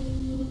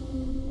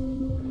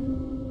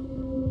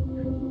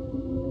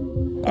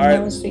 And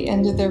that was the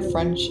end of their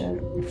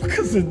friendship.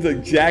 Because of the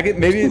jacket?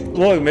 Maybe,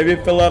 look, maybe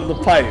it fell out of the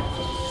pipe.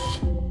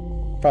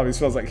 Probably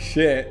smells like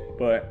shit,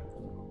 but...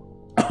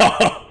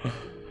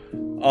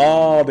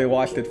 Oh, they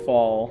watched it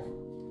fall.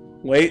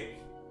 Wait.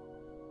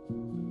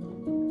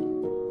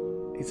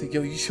 He's like,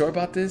 yo, you sure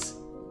about this?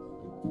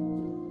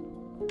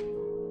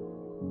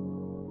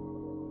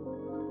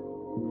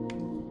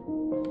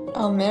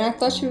 Oh man, I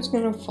thought she was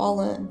gonna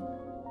fall in.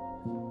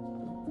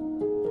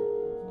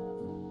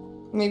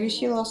 Maybe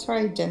she lost her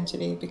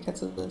identity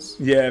because of this.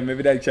 Yeah,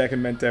 maybe that jacket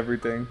meant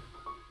everything.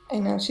 I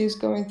know, she's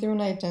going through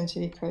an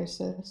identity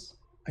crisis.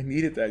 I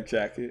needed that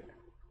jacket.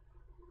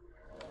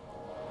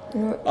 You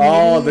know,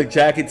 oh, the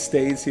jacket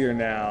stays here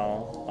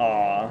now.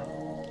 Aw.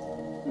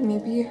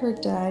 Maybe her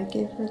dad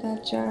gave her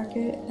that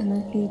jacket and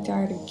then he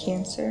died of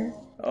cancer.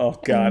 Oh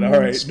god,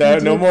 alright.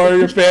 No more of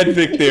your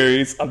fanfic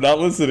theories. I'm not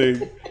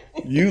listening.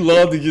 You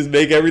love to just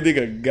make everything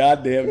a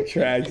goddamn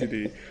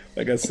tragedy.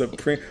 Like a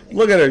supreme...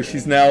 Look at her,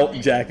 she's now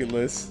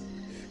jacketless.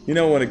 You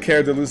know when a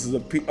character loses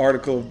an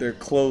article of their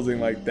clothing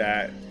like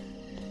that,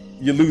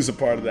 you lose a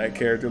part of that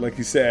character, like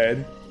you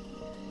said.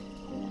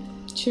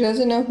 She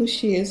doesn't know who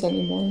she is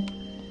anymore.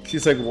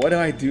 She's like, what do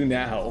I do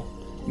now?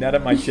 Now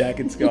that my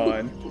jacket's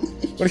gone.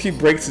 What if she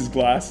breaks his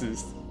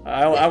glasses?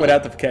 I would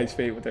have to catch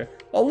fate with her.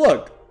 Oh,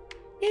 look!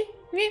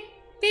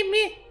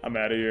 I'm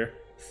out of here.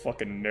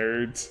 Fucking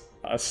nerds.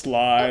 I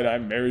slide, I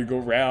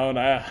merry-go-round,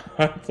 I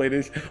play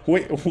this.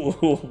 Wait,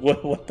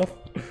 what the?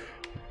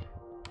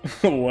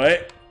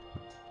 What?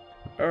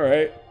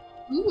 Alright.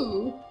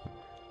 Ooh.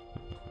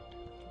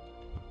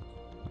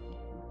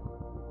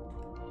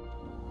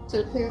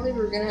 So clearly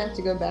we're gonna have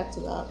to go back to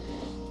that.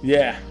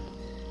 Yeah.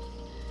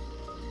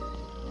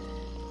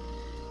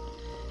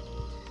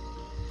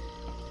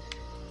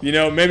 You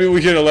know, maybe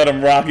we should have let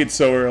him rock it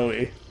so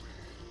early.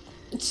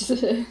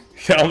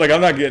 I'm like,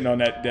 I'm not getting on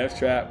that death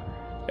trap.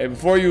 Hey,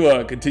 before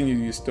you continue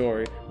your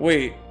story,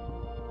 wait.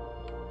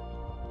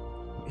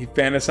 He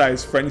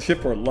fantasized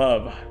friendship or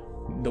love?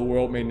 The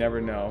world may never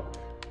know.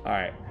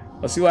 Alright,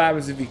 let's see what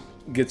happens if he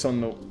gets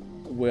on the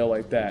wheel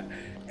like that.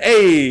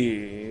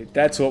 Hey,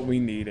 that's what we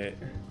needed.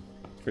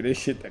 For this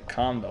shit to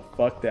calm the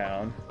fuck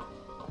down.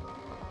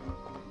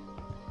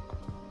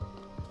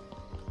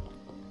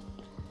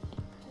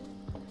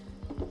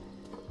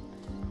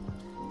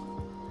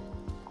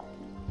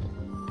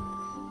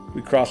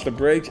 We cross the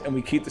bridge and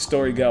we keep the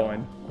story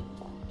going.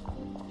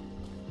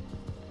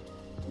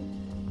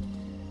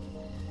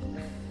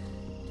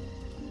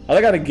 I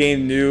like how the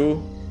game knew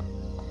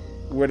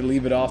where to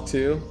leave it off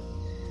to.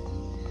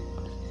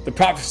 The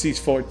prophecies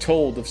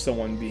foretold of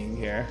someone being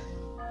here.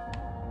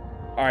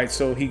 Alright,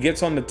 so he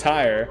gets on the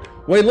tire.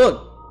 Wait,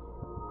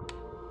 look!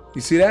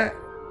 You see that?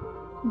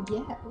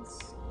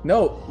 Yes.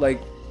 No,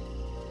 like...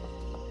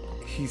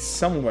 He's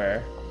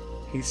somewhere.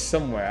 He's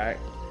somewhere.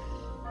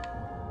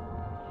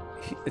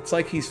 It's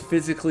like he's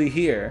physically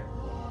here.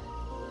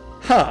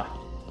 Huh.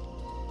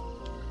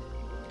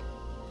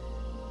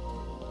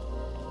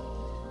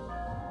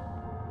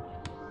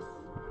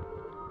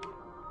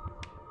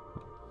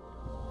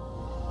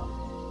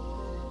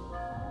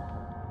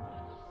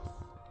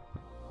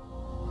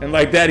 And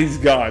like that, he's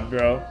gone,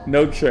 bro.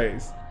 No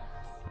trace.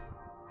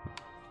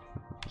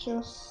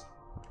 Just...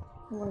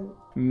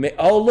 Wait.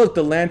 Oh, look,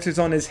 the lantern's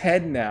on his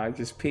head now. I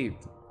just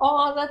peeped.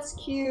 Oh, that's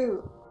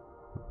cute.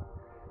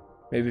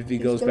 Maybe if he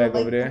goes back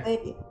over there.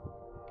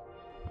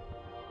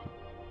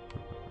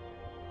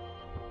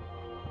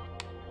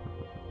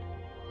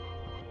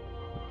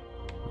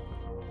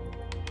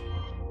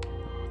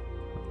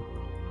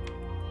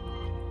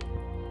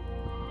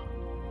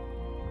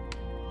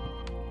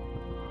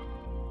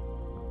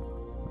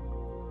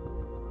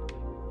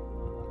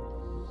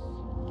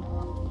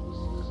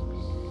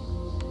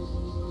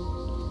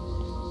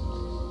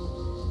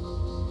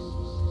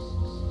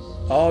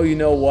 Oh, you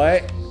know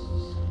what?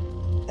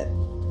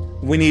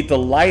 We need to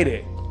light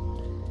it.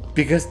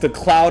 Because the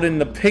cloud in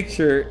the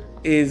picture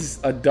is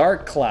a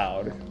dark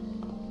cloud.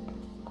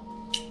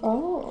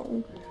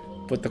 Oh.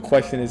 But the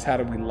question is, how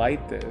do we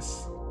light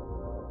this?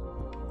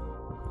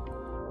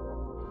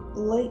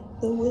 Light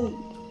the way.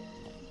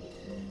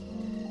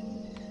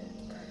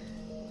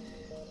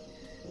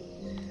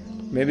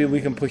 Maybe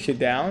we can push it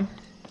down?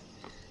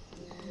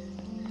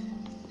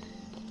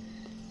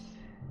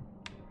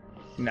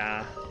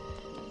 Nah.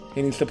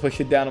 He needs to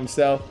push it down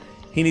himself.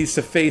 He needs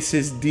to face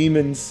his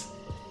demons.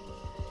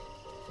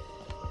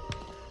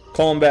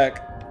 Call him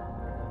back.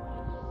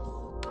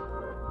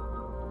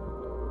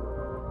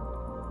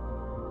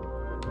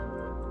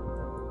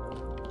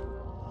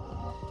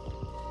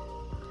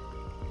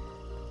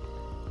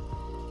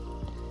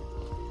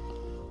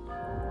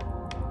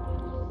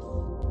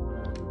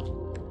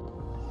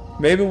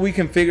 Maybe we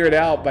can figure it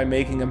out by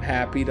making him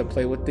happy to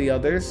play with the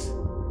others.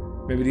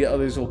 Maybe the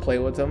others will play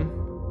with him.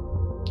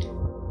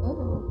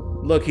 Oh.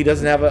 Look, he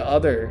doesn't have an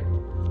other.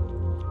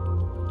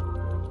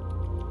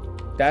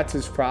 That's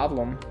his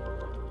problem.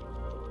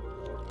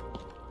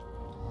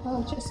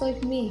 Oh, just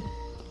like me.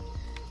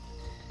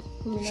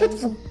 Shut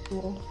the...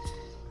 Cool.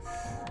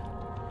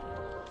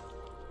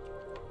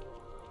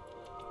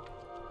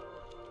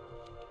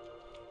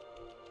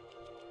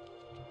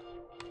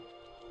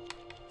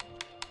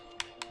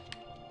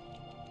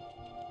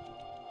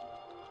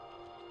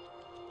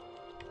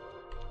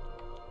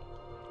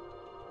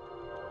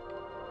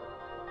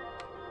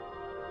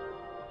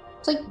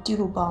 It's like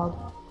Doodle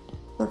Bob,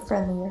 but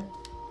friendlier.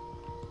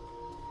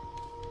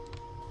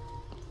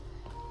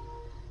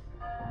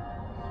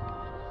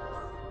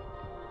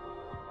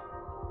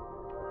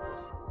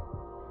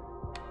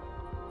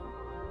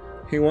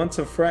 He wants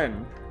a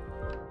friend.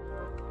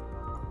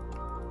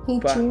 He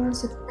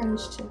dreams of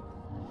friendship.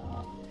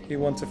 He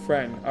wants a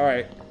friend.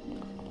 Alright.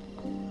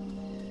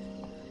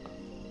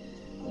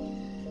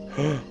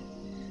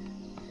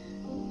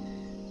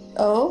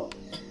 Oh?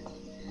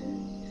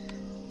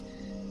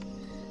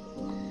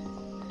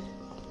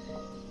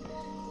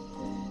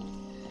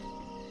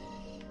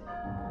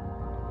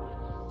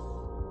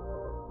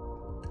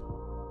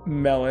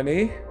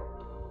 Melanie.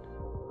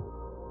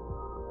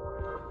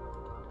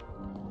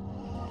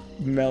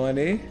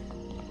 Melanie.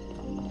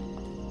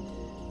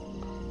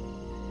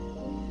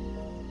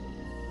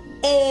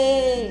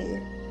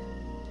 Hey!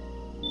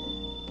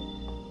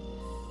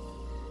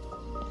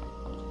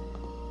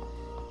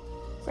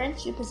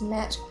 Friendship is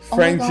match.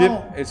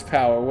 Friendship is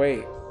power.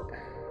 Wait.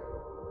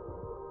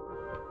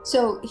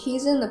 So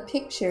he's in the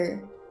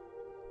picture.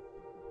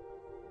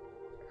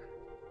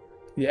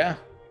 Yeah.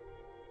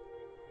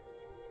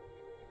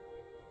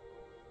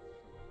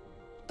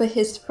 But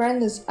his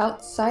friend is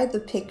outside the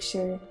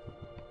picture.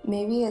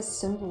 Maybe it's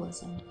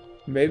symbolism.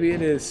 Maybe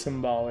it is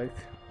symbolic.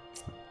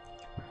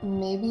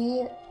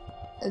 Maybe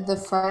the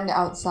friend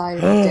outside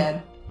is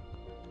dead.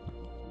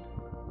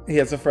 He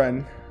has a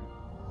friend.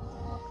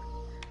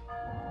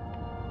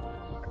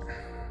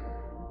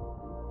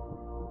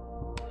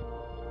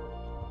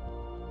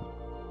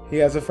 He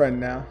has a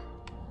friend now.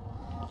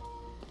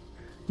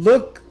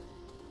 Look!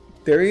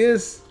 There he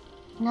is.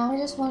 Now I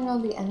just want to know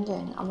the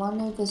ending. I want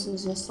to know if this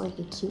is just like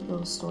a cute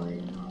little story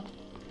or not.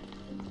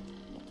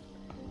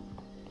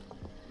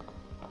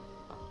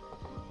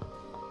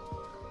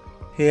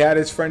 He had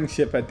his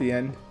friendship at the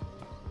end.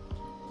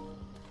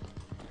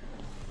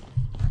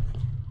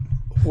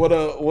 What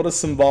a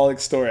symbolic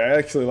story. I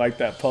actually like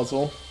that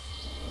puzzle.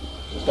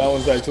 That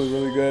was actually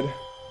really good.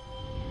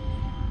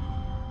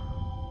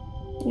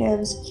 Yeah, it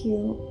was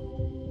cute.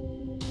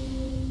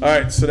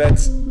 Alright, so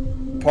that's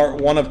part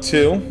 1 of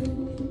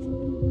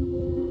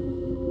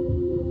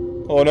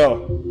 2. Oh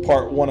no,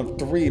 part 1 of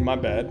 3, my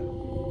bad.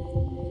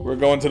 We're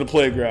going to the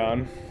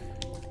playground.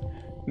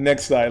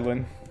 Next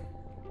island.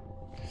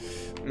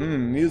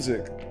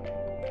 Music.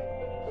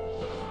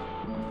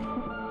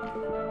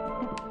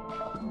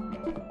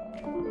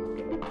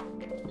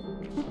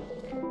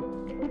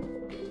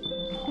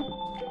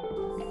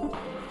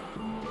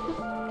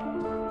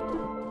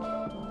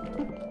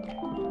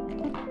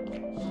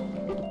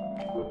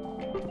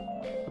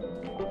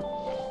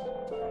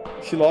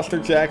 She lost her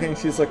jacket and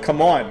she's like,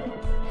 come on.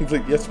 He's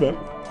like, yes, ma'am.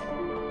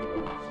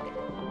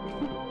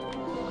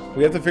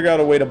 We have to figure out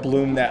a way to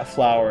bloom that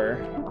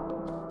flower.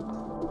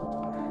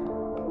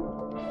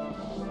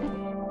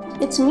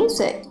 It's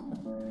music.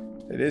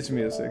 It is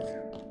music.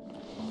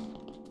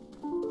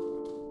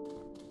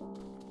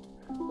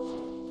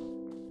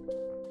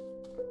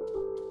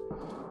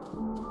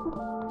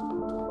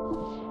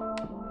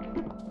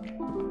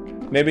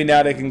 Maybe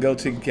now they can go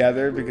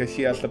together because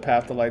she has the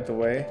path to light the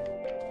way.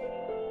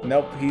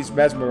 Nope, he's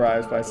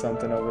mesmerized by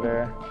something over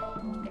there.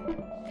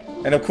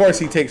 And of course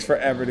he takes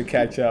forever to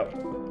catch up.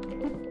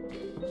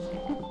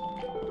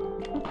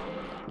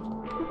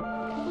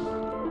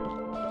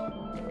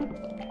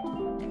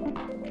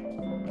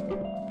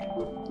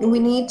 We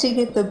need to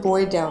get the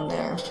boy down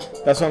there.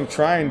 That's what I'm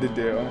trying to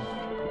do.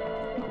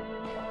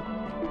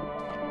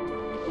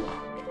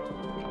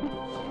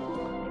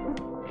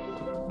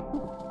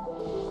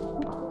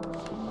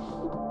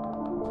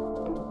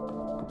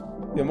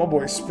 Yeah, my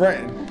boy's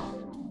sprinting.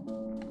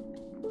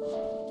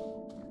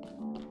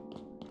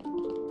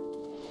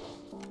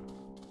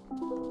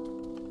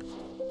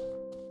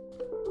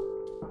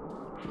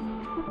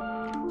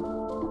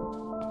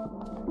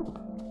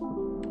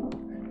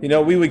 You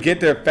know, we would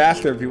get there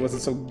faster if he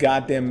wasn't so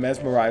goddamn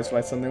mesmerized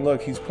by something.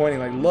 Look, he's pointing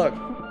like, look.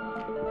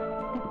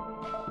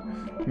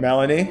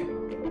 Melanie?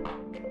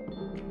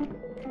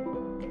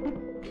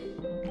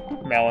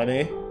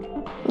 Melanie?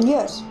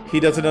 Yes. He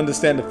doesn't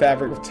understand the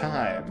fabric of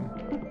time.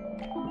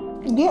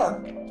 Yeah.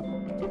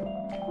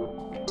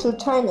 So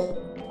time it.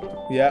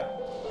 Yeah.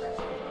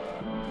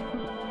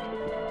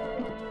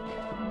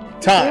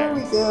 Time. There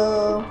we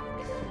go.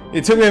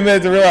 It took me a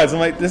minute to realize. I'm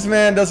like, this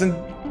man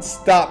doesn't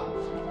stop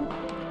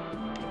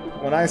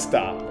when I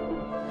stop.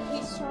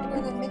 He's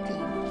stronger than Mickey.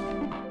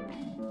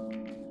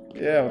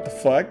 Yeah, what the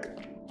fuck?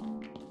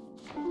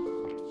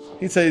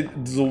 He'd say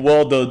the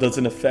world though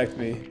doesn't affect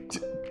me.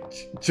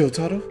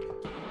 Jotaro?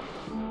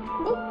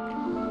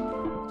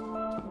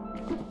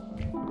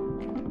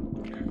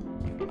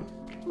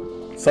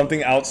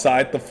 Something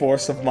outside the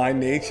force of my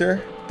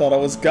nature? Thought I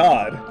was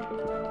God.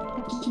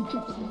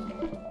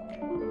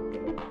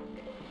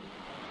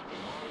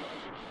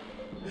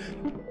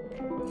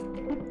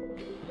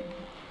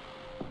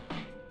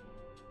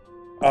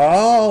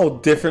 Oh,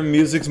 different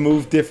musics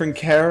move different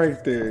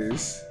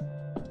characters.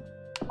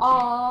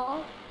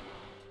 Aww.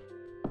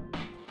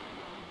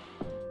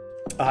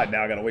 Ah,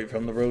 now I gotta wait for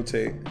him to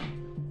rotate.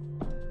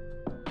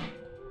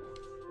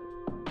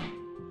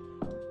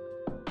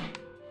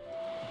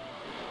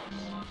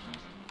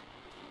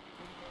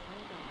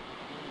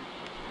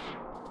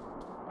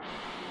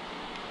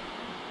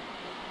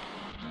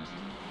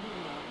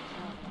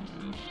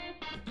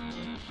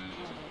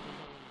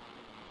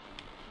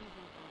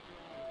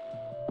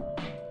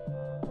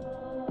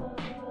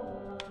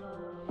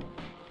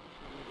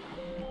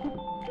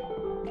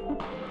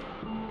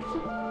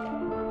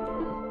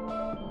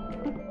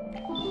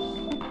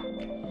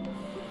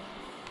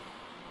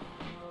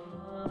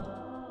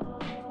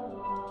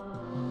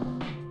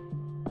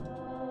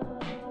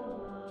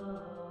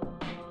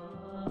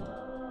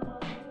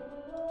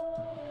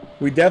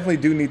 We definitely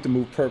do need to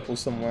move purple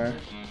somewhere.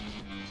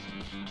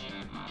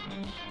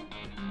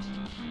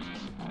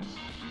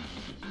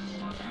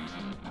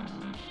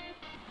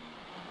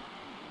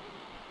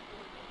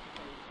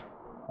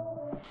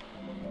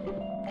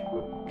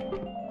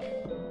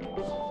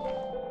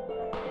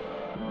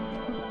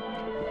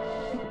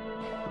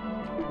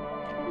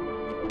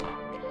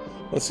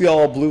 Let's see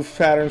all blue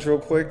patterns real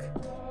quick.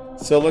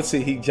 So let's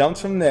see, he jumps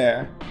from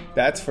there.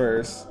 That's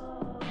first.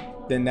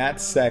 Then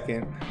that's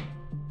second.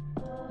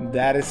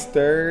 That is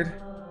third.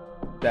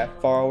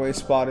 That faraway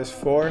spot is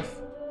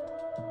fourth.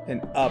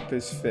 And up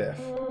is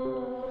fifth.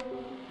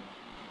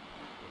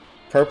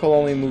 Purple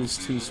only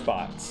moves 2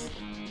 spots.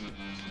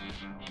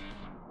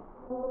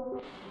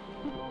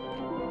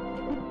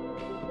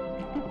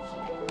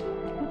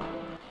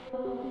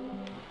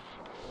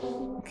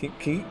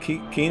 Can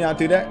you not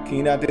do that? Can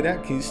you not do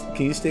that? Can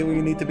you stay where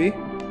you need to be?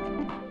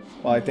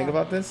 While I think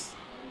about this?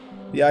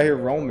 You out here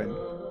roaming.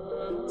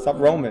 Stop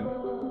roaming.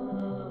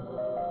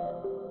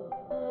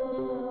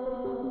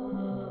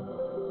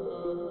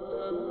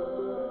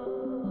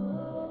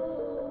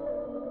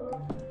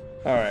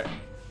 Alright.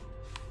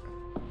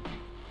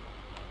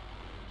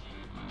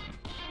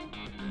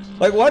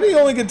 Like, why do you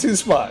only get 2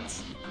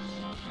 spots?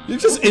 You're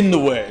just in the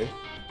way.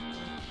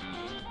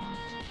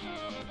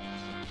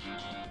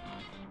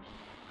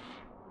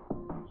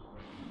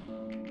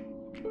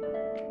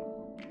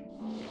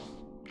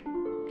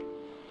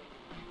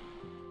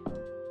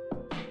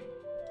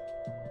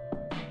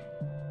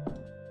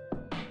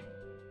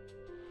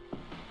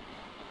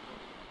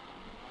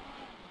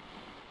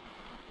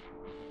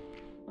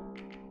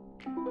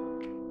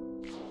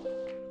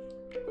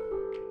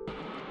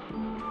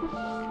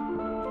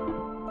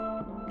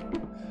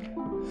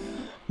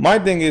 My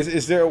thing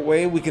is there a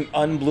way we can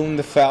unbloom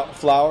the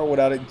flower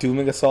without it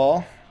dooming us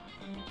all?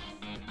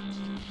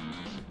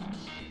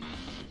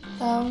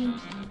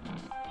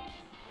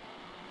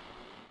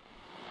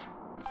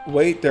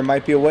 Wait, there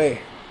might be a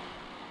way.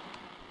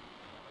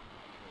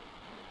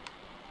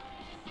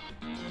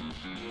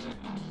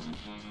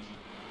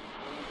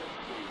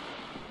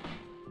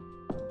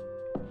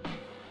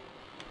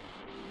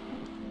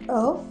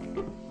 Oh?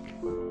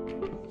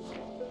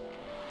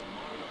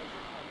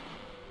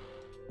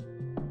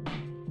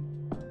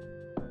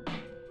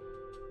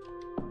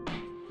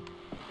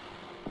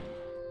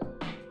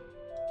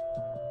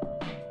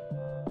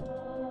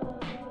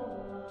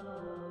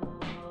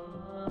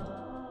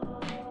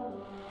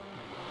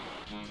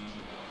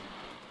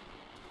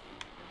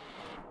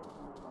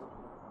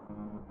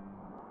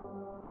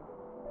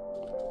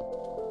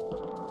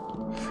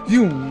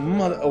 You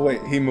mother... Oh,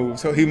 wait. He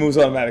moves. So he moves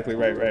automatically.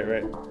 Right.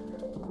 I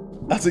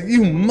was like,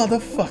 you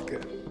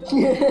motherfucker.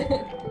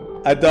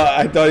 I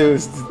thought he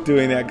was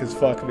doing that because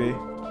fuck me.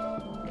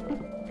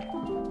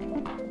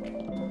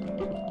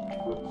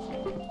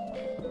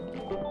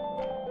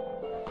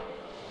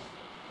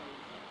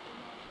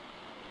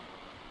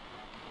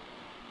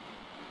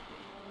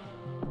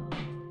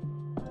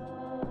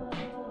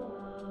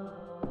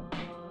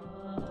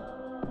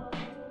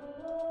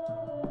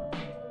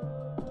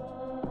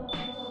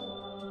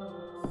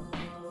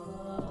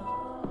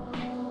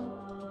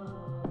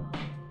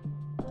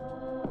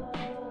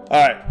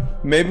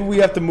 Alright, maybe we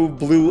have to move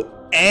blue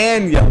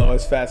and yellow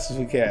as fast as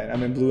we can. I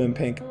mean blue and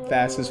pink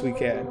fast as we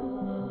can.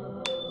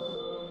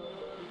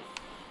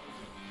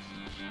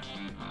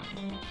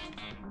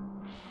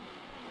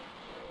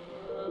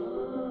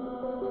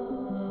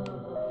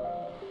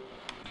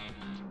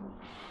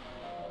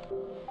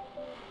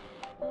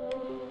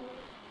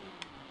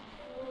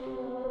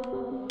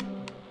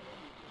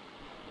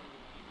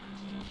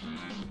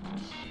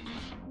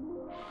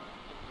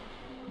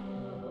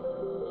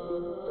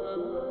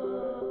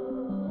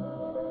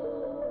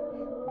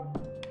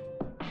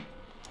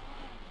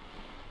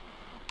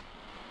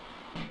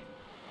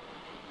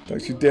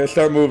 Don't you dare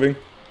start moving.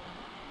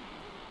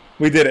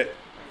 We did it.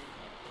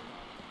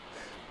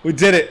 We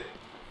did it.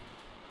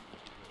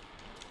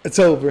 It's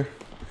over.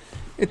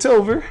 It's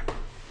over.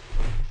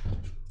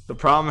 The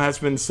problem has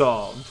been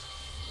solved.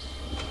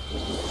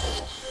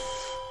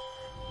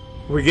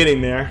 We're getting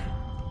there.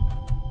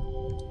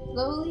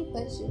 Slowly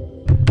but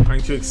surely.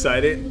 Aren't you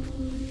excited?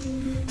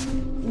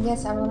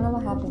 Yes, I want to know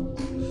what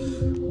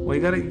happened. Well,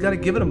 you gotta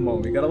give it a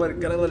moment. You gotta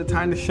let it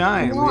time to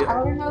shine. No,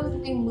 I want to know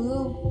if they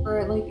move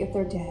or like if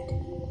they're dead.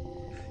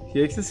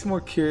 You're just more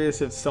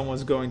curious if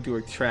someone's going through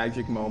a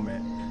tragic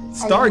moment.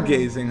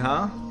 Stargazing,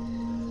 huh?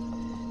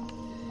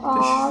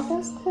 Aw,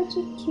 that's such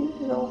a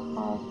cute little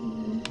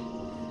hobby.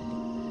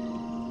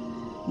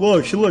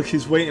 Look,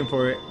 she's waiting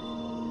for it.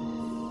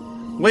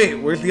 Wait,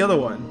 where's the other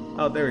one?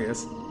 Oh, there he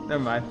is.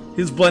 Never mind.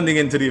 He's blending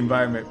into the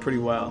environment pretty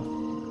well.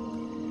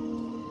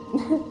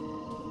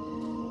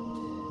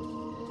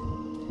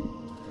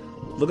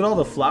 Look at all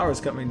the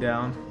flowers coming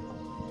down.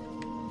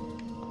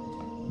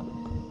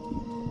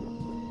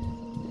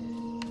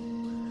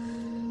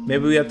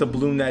 Maybe we have to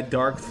bloom that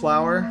dark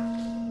flower.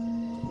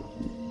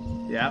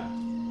 Yep.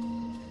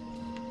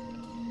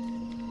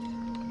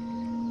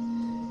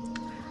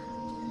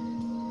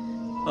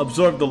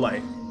 Absorb the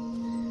light.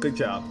 Good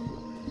job.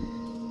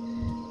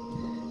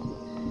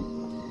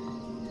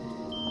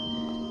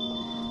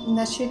 And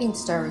that shooting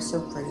star is so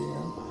pretty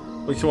though.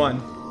 Which one?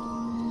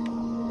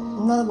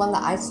 No, the one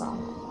that I saw.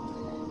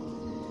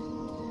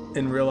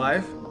 In real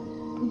life?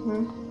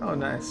 Mm-hmm. Oh,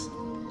 nice.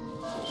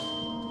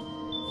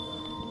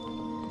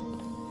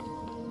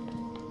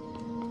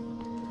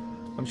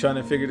 I'm trying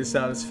to figure this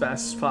out as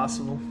fast as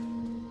possible.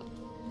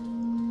 I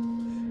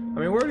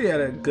mean, we're already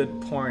at a good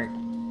point.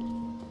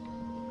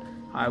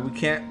 Alright, we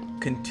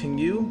can't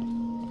continue.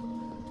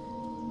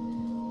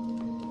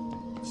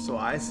 So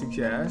I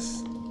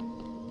suggest...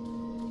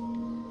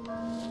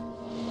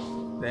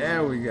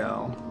 There we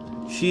go.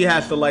 She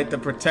has the light to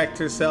protect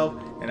herself,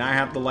 and I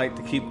have the light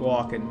to keep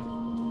walking.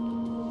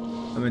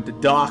 I mean, the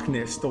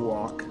darkness to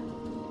walk.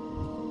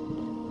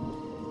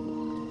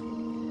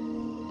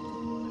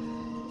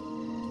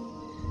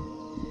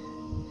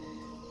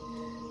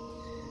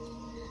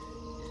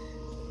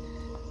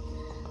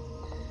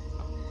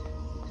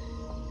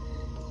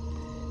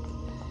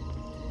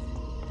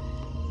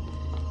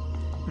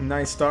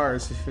 Nice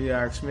stars, if you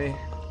ask me.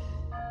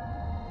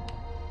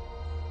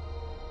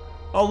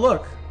 Oh,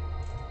 look.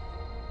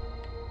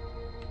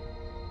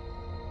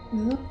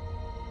 Mm-hmm.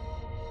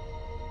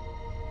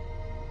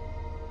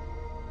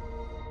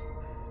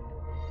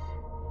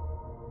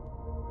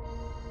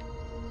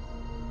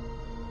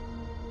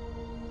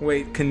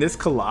 Wait, can this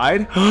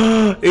collide?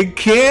 It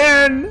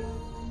can!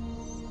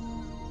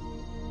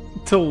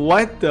 To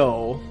what,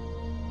 though?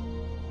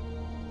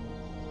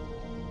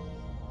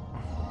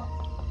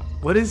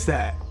 What is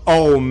that?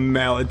 Oh,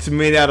 Mel, it's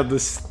made out of the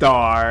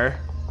star.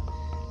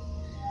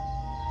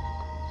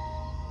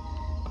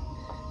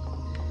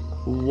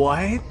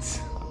 What?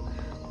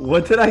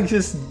 What did I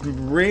just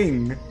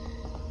ring?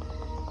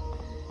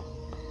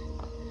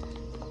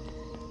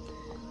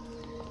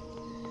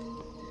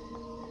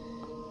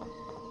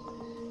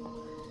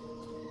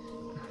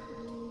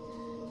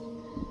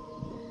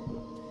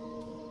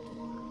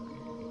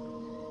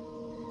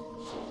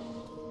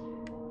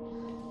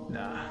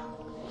 Nah.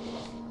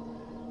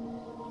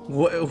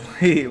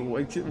 Wait,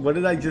 what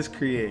did I just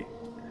create?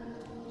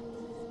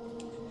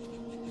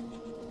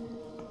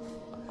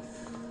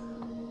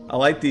 I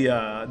like the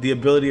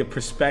ability of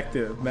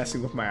perspective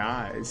messing with my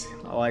eyes.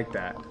 I like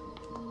that.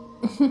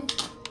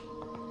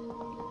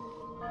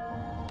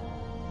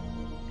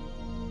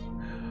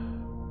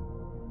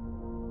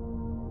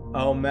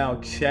 Oh, Mel,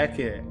 check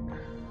it.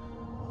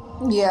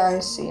 Yeah, I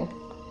see.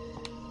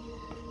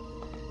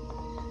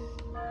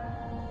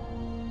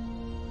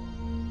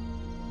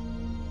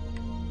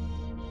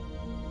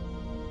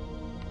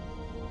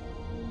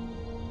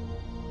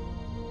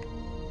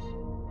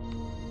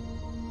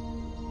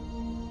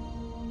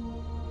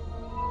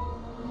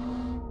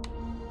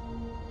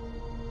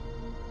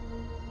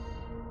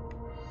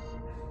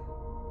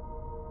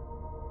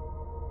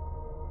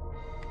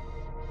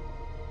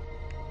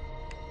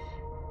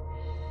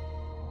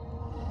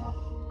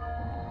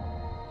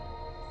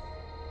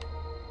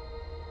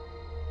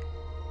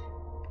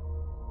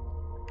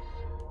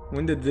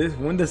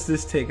 When does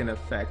this take an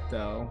effect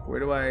though? Where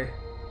do I...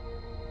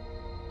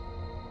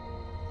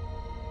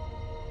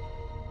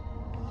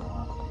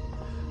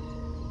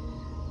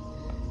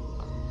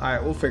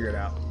 Alright, we'll figure it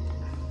out.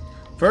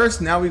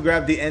 First, now we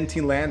grab the NT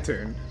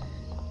lantern.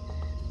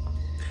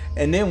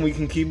 And then we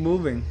can keep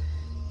moving.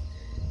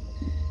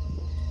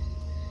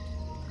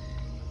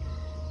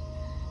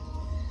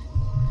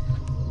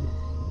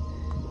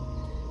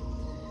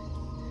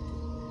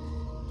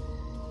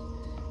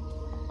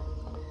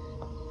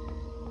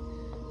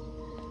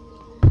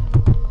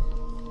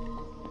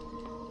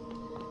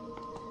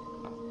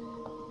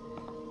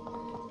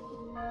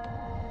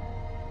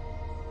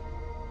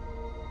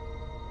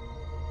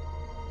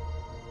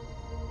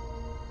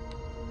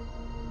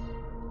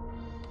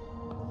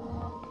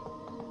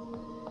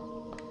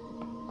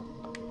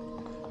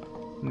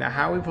 Now,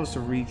 how are we supposed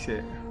to reach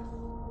it?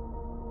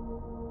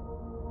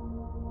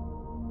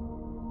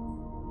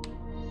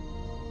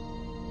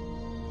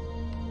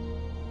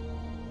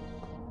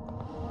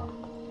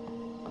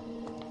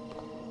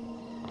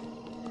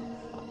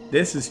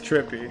 This is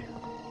trippy.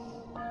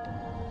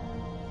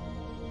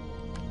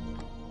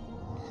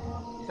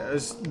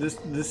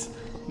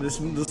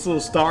 This little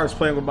star is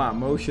playing with my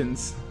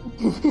emotions.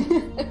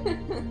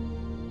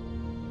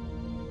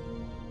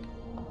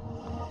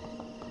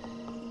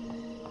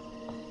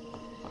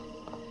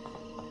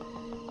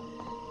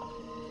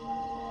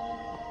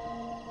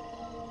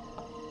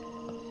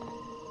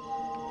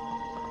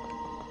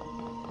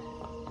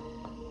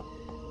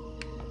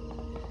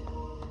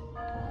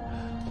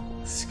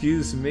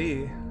 Excuse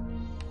me.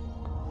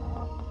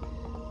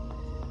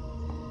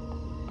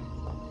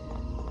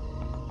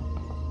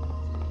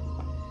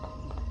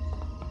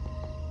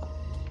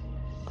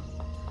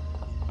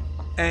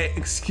 Hey,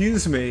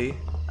 excuse me.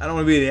 I don't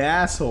want to be the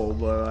asshole,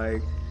 but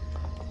like,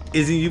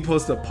 isn't you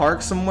supposed to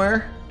park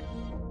somewhere?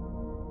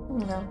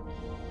 No.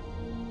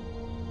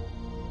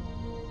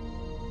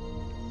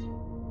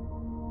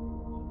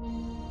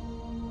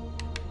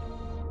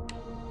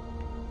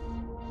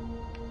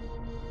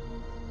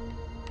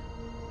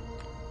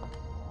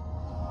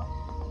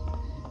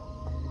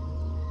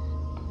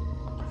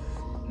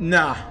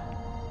 Nah.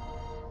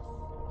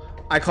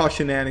 I call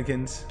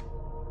shenanigans.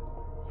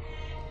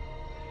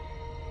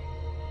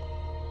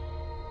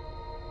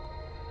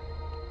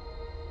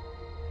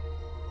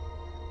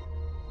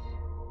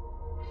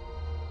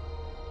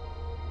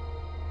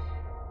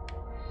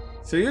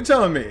 So you're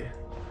telling me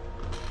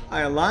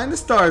I align the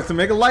stars to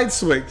make a light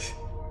switch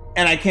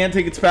and I can't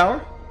take its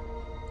power?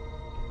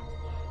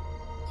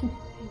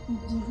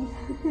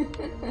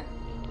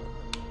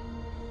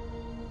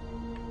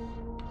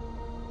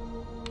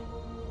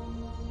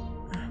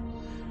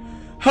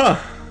 Huh.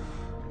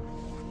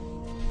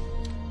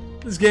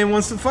 This game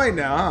wants to fight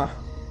now,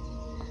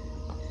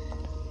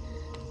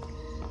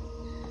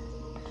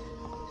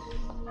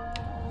 huh?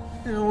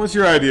 You know, what's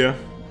your idea?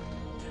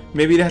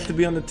 Maybe it has to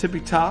be on the tippy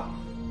top?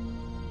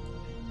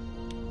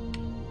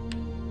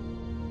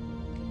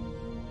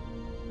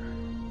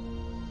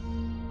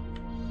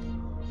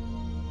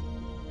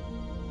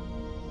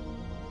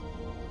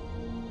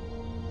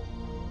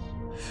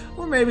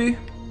 Or maybe...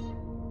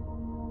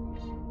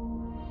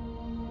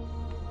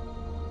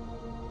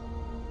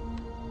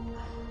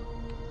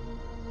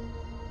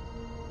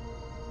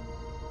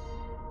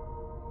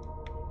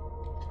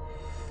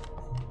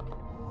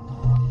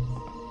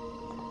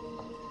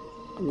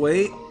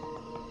 Wait.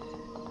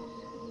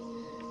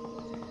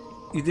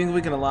 You think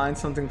we can align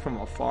something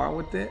from afar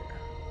with it?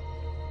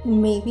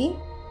 Maybe.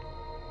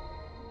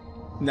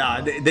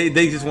 Nah, they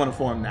just want to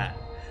form that.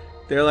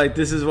 They're like,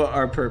 this is what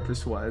our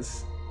purpose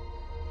was.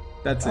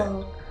 That's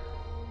it.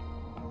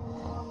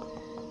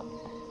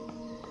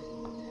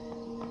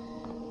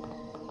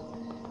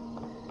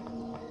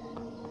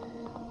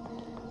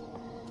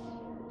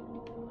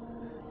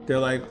 They're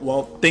like,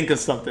 well, think of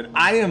something.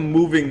 I am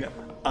moving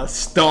a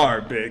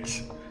star,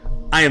 bitch.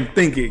 I am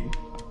thinking.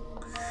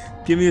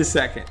 Give me a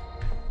second.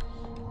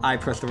 I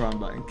pressed the wrong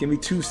button. Give me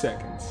 2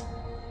 seconds.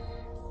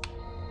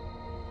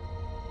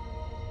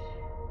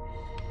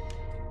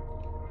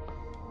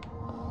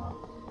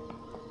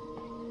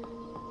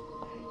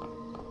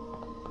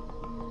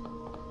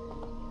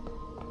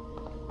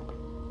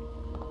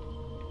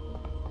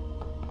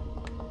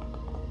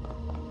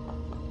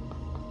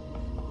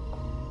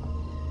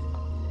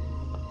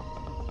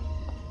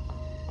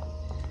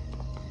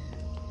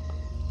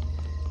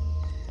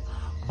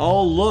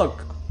 Oh,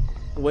 look.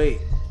 Wait.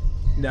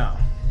 No.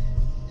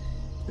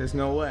 There's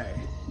no way.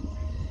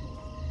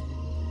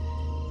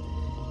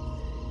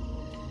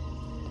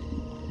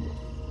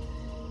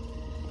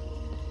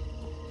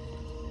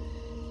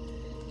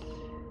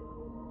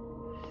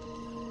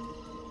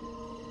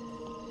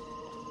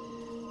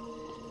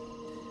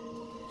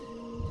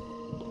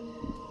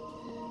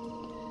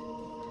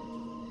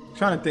 I'm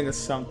trying to think of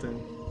something.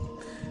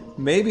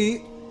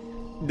 Maybe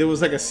there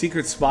was like a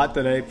secret spot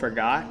that I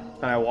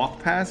forgot that I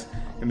walked past,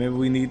 and maybe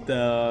we need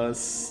the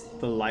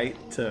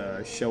light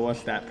to show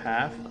us that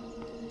path.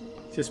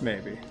 Just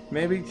maybe.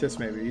 Maybe, just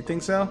maybe. You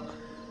think so?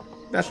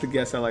 That's the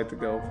guess I like to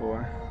go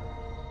for.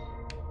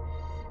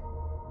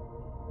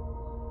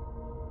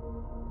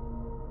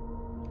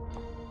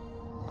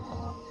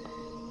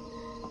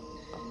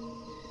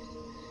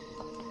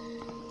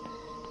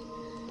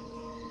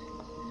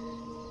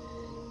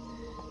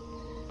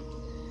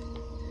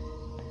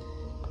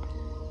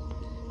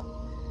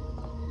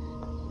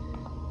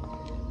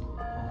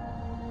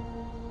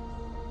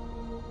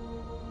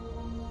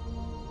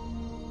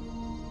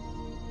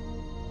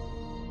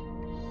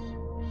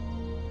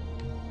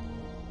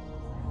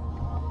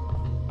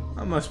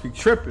 I must be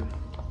tripping.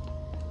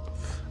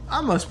 I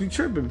must be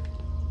tripping.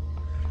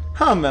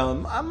 Huh,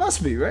 Mel? I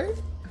must be, right?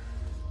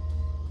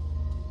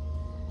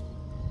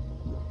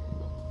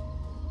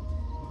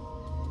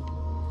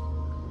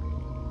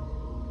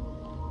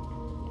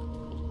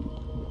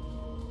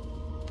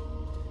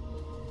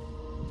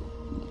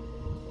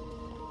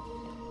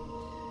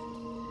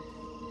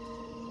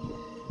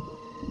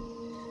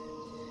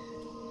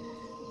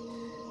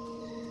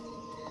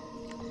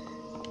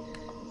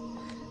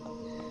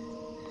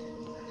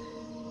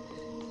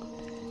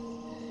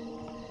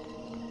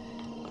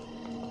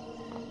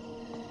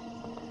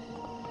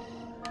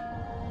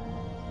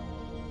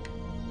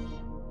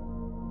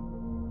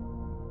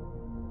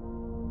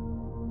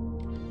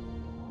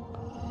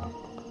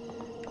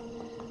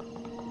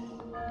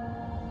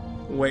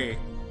 Wait.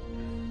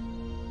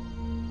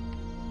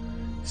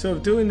 So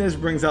if doing this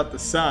brings out the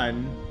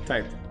sun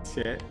type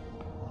shit,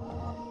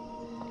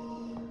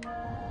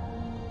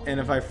 and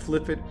if I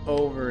flip it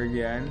over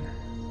again,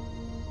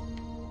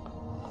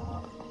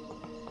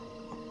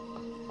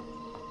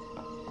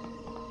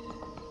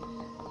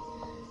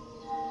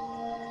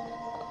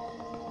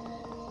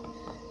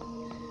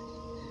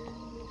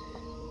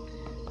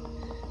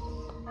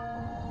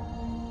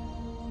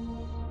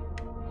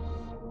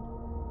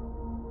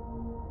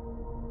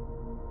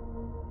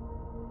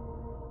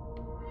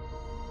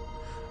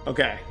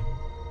 okay.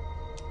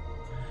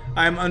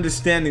 I'm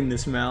understanding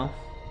this, Mel.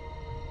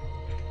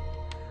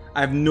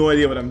 I have no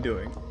idea what I'm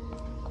doing.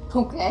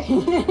 Okay.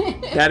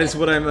 That is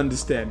what I'm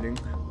understanding.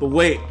 But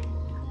wait,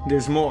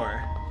 there's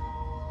more.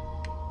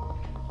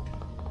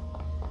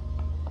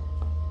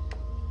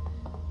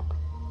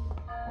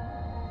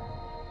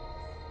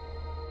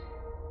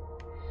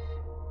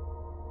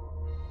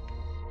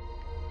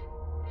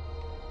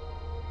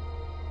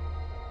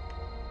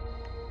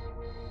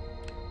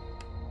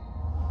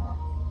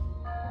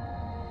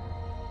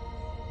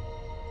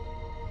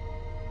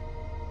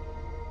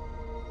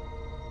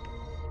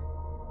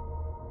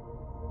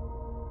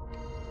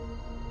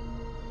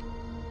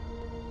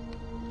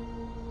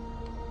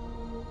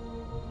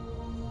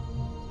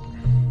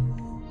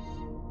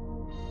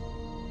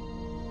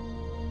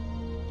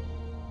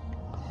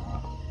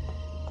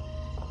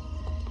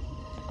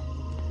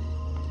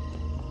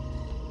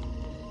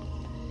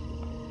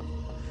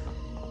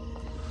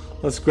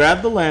 Let's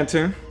grab the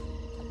lantern.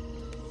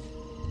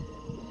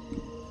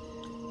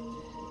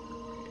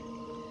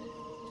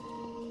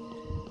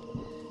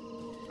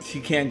 She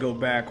can't go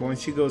back.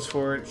 Once she goes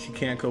for it, she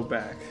can't go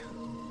back.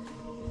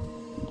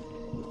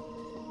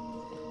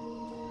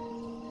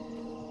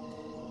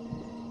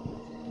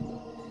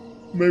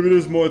 Maybe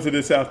there's more to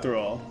this after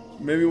all.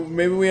 Maybe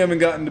we haven't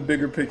gotten the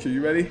bigger picture.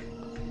 You ready?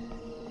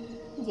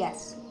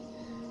 Yes.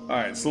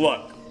 Alright, so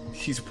look.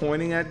 She's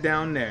pointing at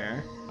down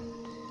there.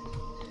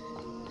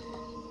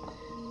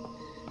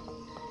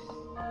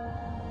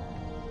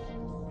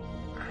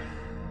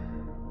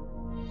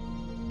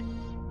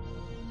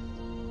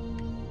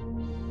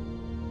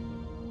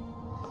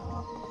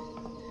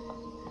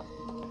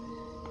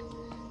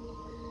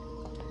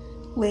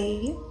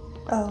 Wait.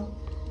 Oh.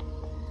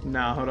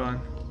 Nah, hold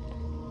on.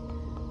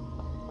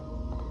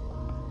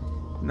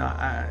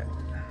 Nah,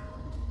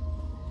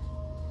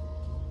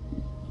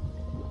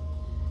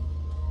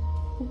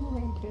 Oh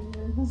my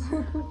goodness.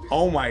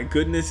 Oh my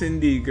goodness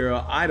indeed,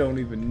 girl. I don't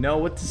even know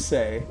what to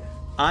say.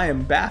 I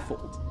am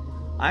baffled.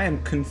 I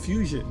am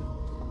confusion.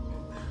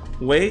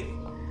 Wait.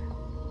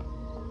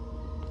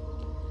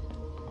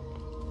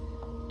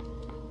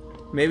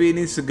 Maybe it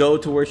needs to go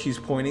to where she's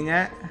pointing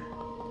at.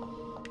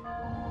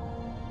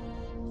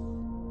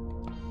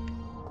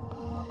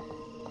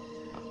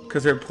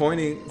 Because her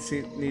pointing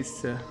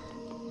needs to...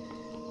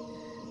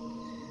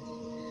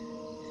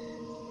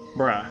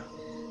 Bruh.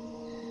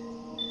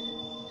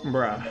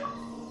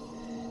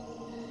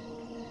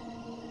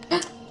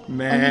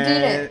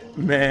 Man,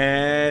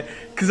 man.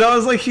 Because I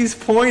was like, she's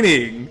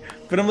pointing.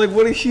 But I'm like,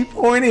 what is she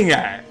pointing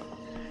at?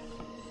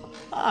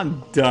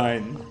 I'm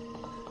done.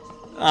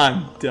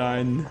 That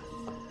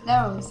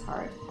was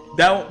hard.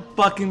 That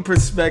fucking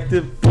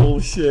perspective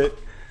bullshit.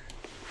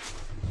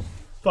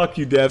 Fuck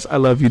you, devs. I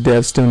love you,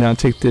 devs. Do not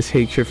take this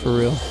hatred for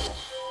real.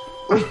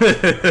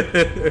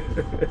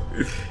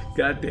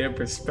 Goddamn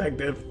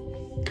perspective.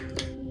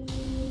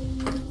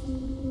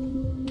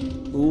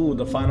 Ooh,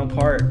 the final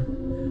part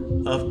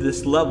of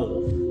this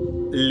level.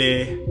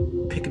 Le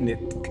picnic.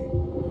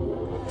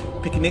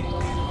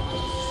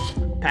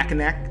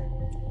 Pacanac.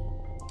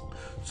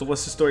 So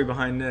what's the story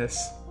behind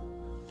this?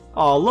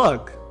 Oh,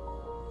 look.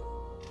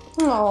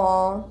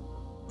 Aww.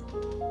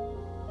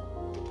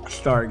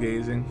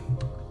 Stargazing.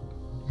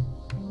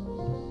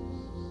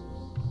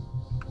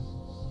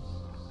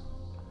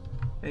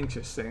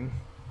 Interesting.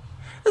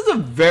 This is a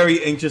very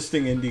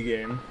interesting indie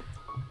game.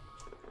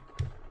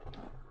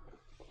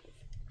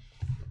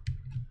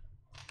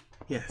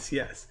 Yes,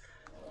 yes.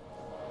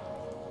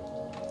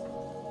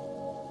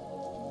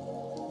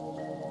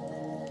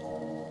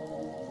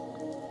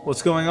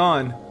 What's going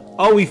on?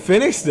 Oh, we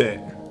finished it.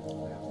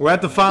 We're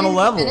at the final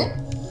level.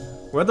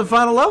 We're at the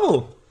final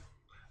level.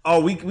 Oh,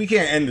 we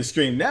can't end the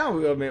stream now.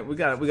 I mean, we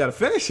gotta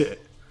finish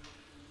it.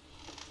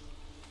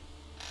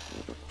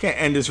 Can't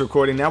end this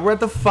recording now. We're at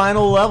the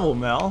final level,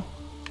 Mel.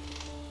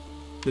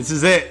 This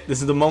is it.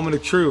 This is the moment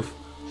of truth.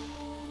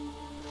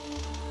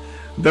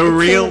 It's a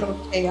little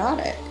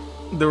chaotic.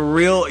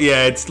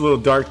 Yeah, it's a little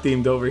dark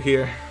themed over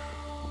here.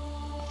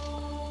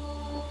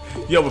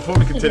 Yo, before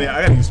we continue,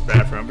 I gotta use the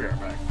bathroom. I'll be right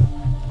back.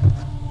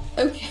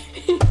 Okay.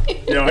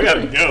 Yo, I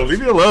gotta go.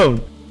 Leave me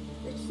alone.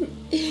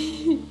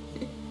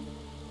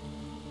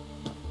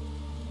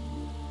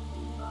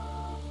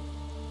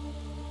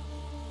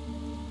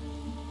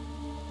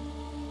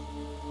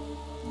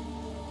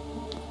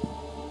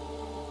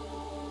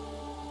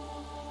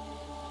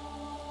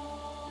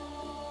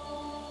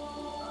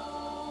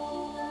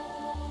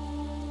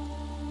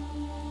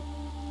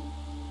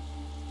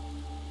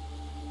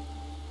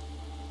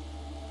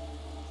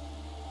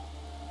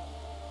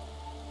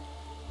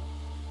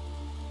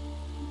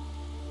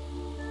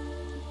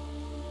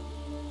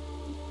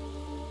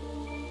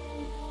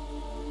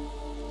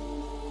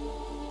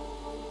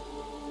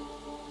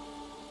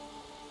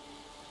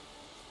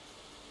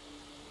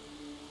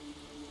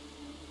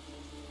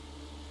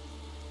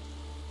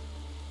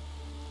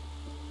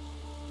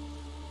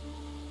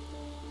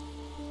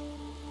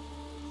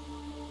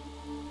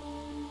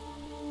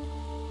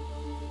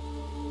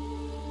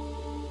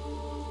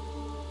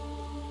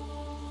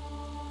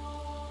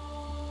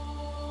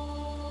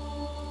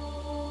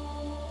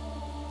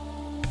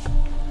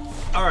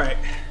 Alright.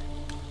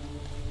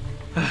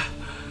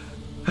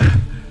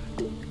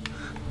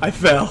 I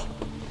fell.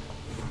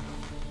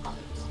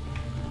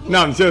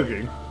 No, I'm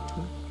joking.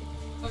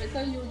 Oh, I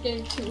thought you were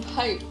getting too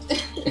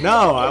hyped.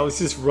 No, I was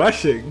just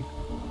rushing.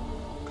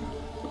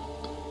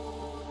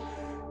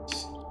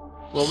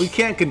 Well, we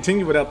can't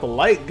continue without the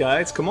light,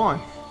 guys. Come on.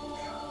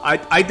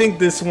 I think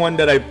this one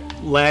that I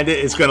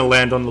landed is gonna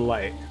land on the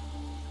light.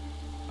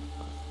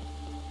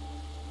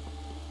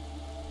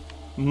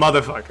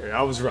 Motherfucker,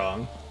 I was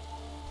wrong.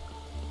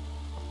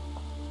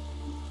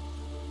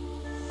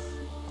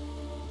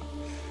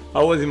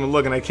 I wasn't even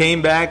looking. I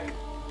came back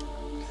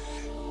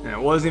and I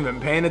wasn't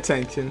even paying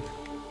attention.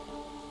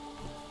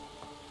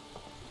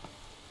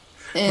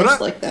 And it's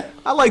like that.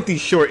 I like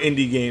these short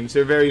indie games.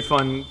 They're very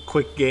fun,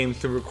 quick games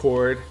to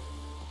record.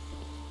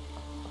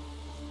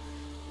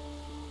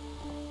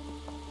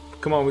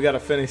 Come on, we gotta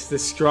finish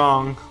this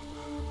strong.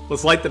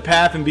 Let's light the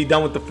path and be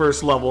done with the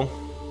first level.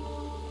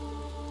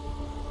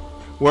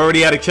 We're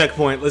already at a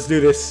checkpoint. Let's do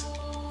this.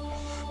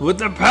 With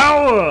the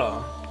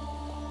power!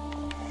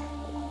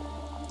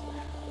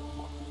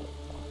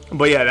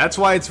 But yeah, that's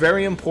why it's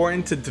very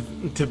important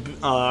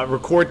to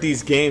record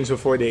these games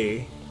before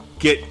they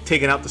get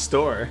taken out the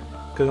store.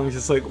 Because I'm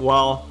just like,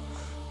 well,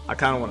 I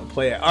kind of want to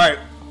play it. Alright,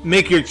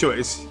 make your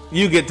choice.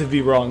 You get to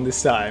be wrong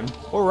this time.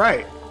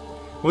 Alright.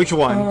 Which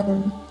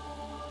one?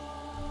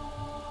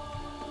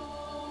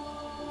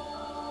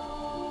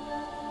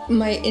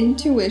 My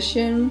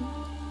intuition...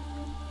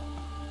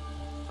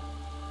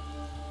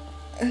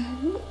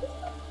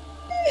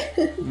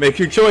 Make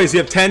your choice. You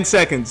have 10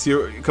 seconds.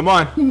 Come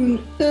on.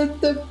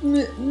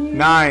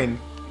 9,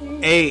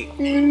 8,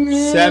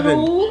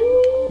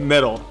 7.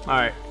 Middle.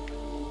 Alright.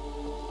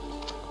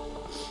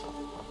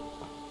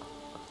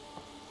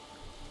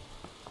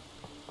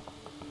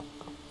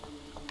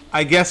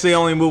 I guess they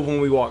only move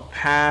when we walk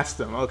past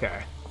them.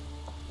 Okay.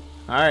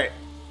 Alright.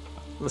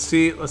 Let's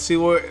see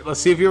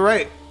if you're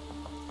right.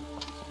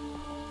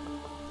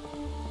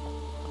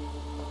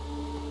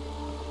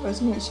 I was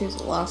gonna choose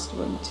the last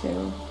one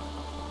too.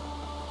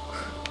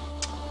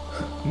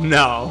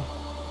 No.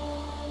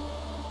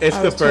 It's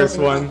the first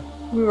one.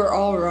 Wrong. We were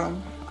all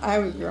wrong. I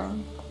was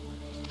wrong.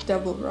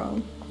 Double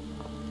wrong.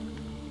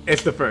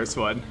 It's the first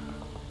one.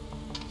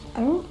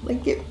 I don't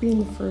like it being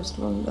the first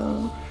one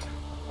though.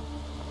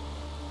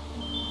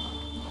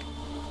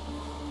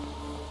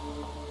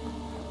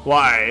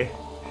 Why?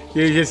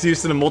 You're just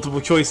used to the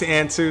multiple choice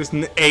answers,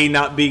 A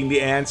not being the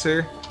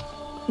answer?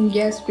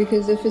 Yes,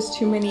 because if it's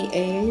too many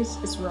A's,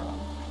 it's wrong.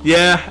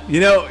 Yeah,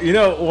 you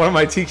know, one of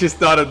my teachers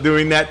thought of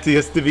doing that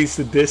just to be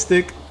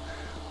sadistic.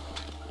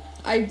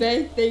 I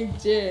bet they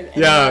did.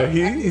 Yeah,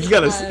 he's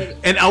got a,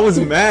 and I was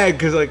mad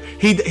because like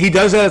he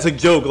does that as a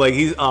joke. Like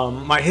he's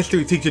my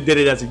history teacher did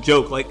it as a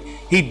joke. Like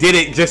he did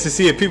it just to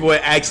see if people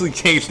would actually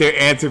change their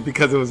answer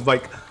because it was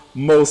like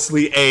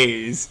mostly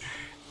A's.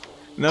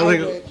 And I was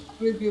like,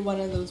 would be one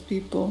of those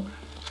people.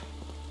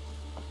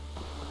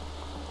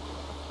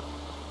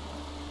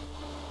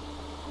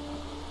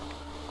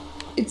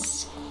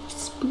 It's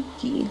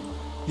spooky.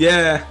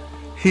 Yeah,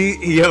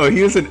 he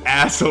was an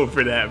asshole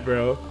for that,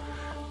 bro.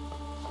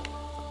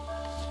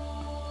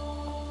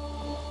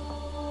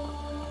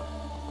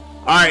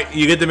 Alright,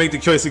 you get to make the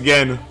choice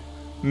again.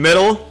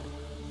 Middle?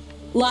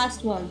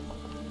 Last one.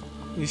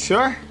 You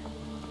sure?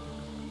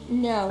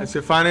 No. That's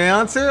your final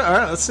answer?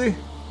 Alright, let's see.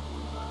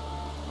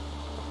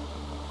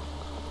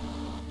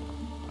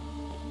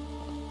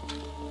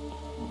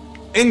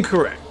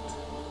 Incorrect.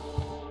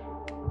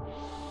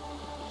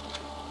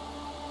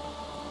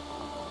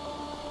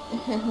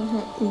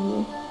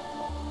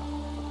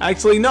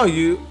 Actually, no,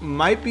 you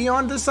might be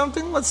onto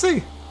something. Let's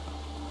see.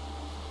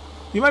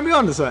 You might be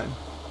onto something.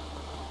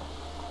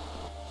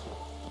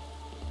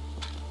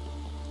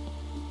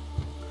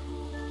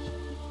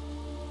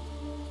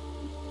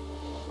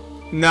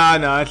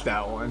 No, it's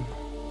that one.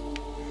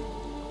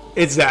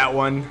 It's that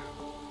one.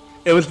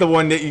 It was the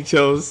one that you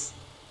chose.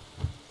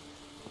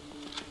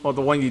 Well,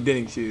 the one you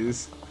didn't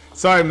choose.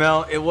 Sorry,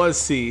 Mel. It was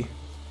C.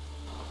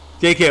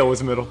 JK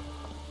was middle.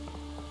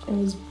 It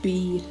was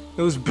B.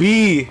 It was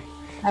B.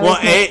 Well,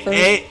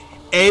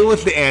 A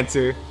was the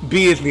answer.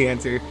 B is the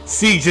answer.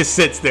 C just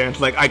sits there and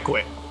it's like, I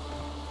quit.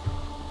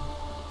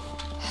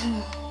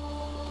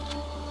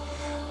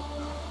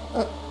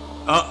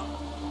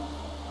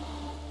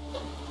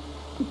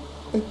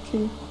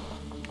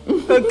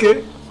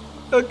 Okay.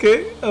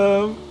 Okay.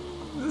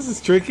 This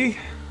is tricky.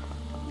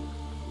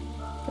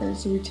 Alright,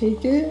 so we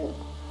take it.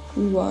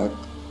 We walk.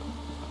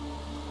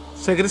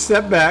 Let's take it a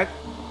step back.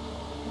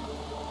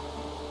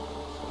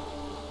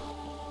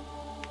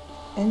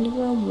 And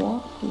we're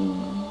walking.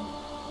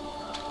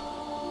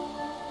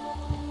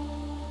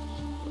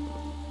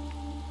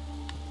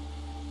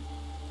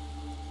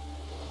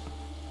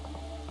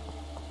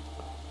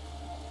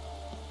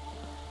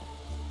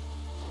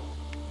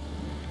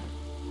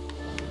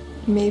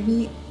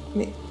 Maybe.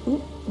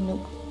 Ooh,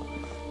 nope.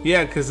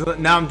 Yeah, because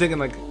now I'm thinking,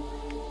 like,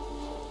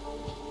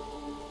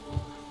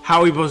 how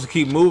are we supposed to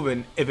keep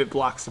moving if it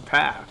blocks the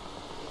path?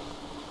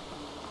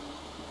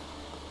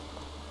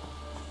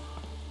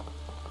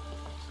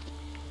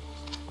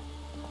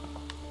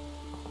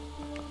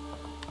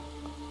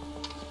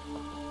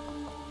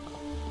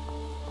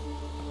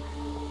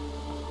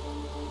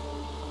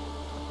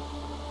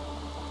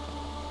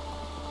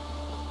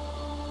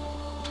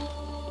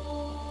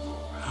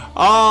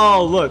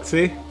 Oh, look,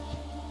 see?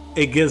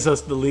 It gives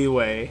us the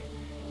leeway.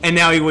 And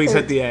now he waits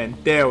at the end.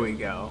 There we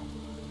go.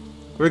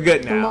 We're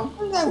good now.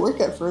 How did that work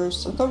at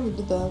first? I thought we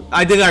did that.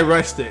 I think I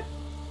rushed it.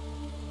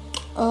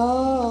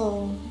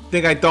 Oh. I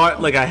think I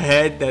thought, like,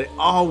 ahead that,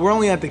 oh, we're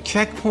only at the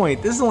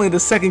checkpoint. This is only the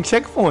second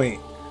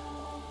checkpoint.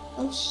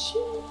 Oh,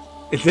 shit.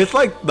 Is this,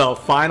 like, the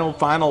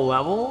final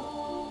level?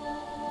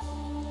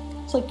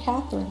 It's like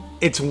Catherine.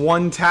 It's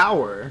one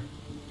tower.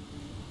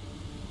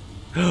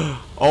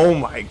 Oh,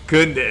 my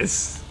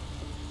goodness.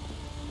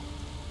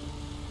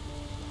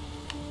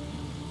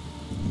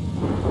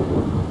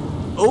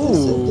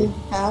 Oh.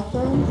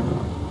 Catherine?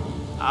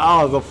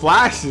 Oh, the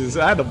flashes.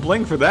 I had to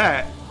blink for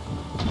that.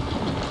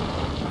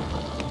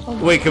 Oh,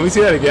 wait, can we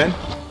see that again?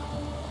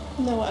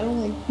 No, I don't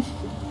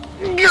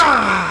like...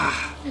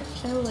 Gah!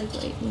 I don't like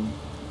lightning.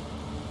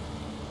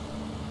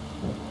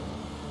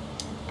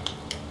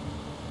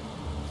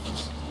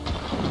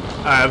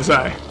 Alright, I'm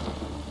sorry.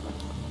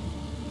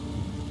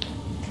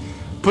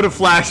 Put a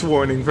flash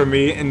warning for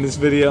me in this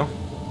video.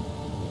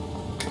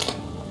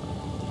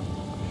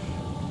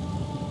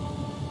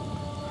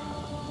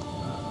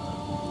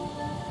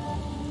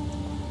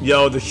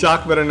 Yo, the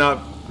shock better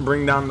not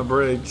bring down the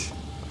bridge.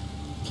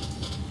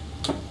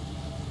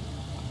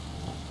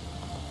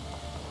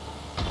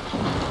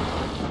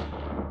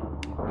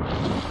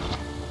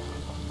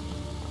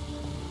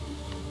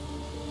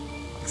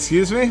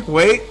 Excuse me?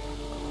 Wait.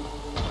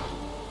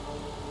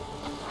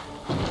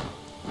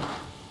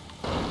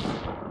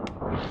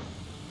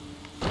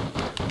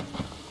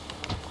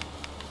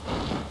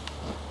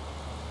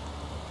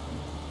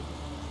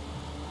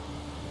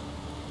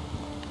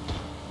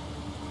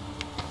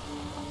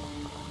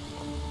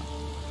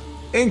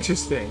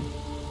 Interesting.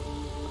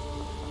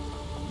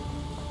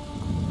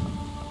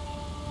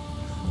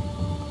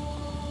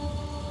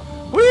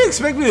 What do you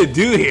expect me to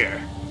do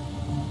here?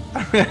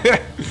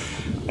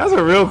 That's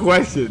a real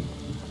question.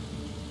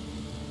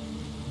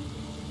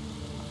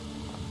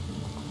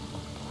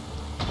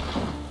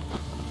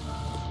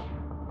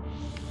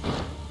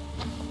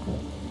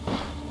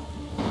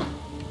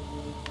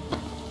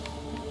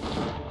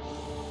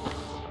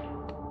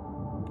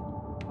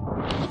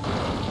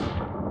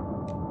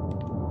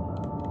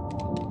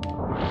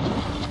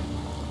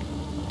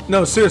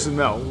 No, seriously,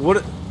 Mel.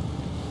 What?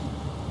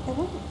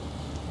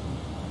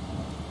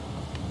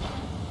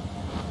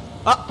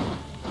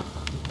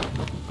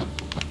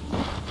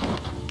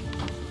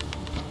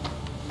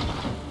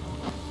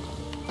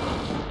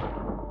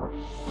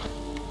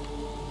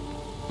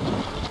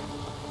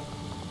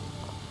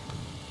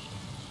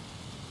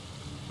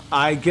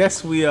 I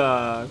guess we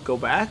go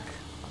back.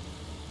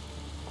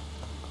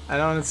 I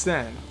don't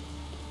understand.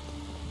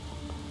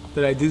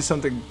 Did I do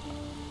something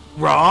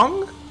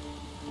wrong?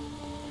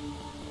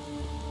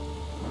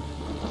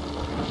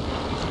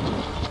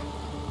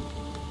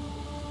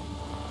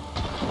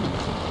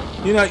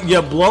 You know,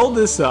 you blow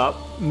this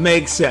up,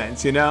 makes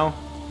sense, you know?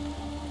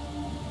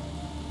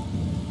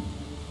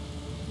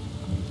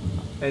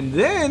 And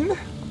then,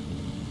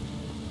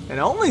 and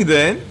only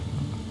then,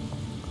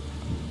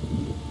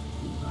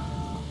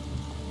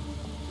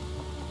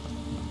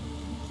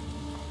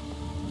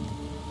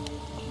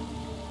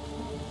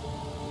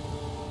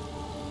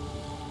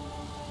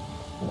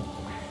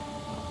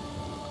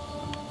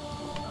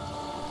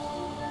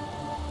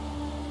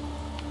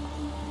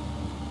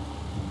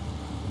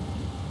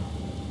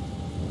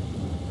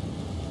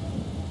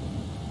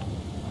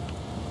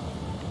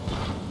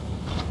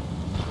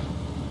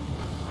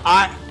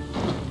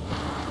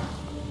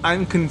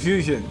 I'm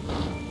confusion.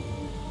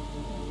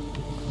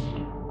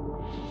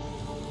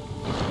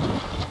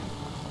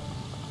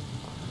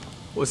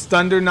 Was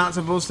thunder not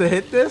supposed to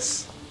hit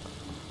this?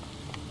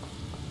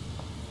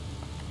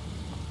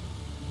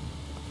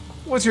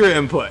 What's your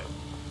input?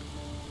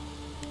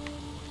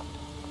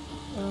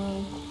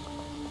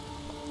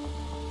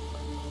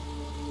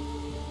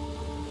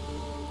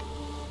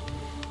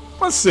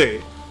 Let's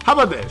see. How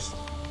about this?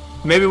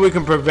 Maybe we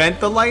can prevent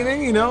the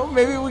lightning, you know?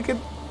 Maybe we could...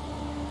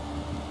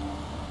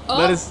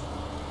 Let us...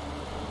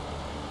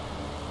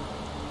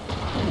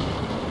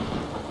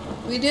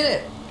 We did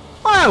it.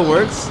 Well, that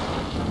works.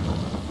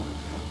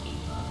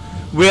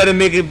 We had to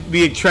make it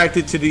be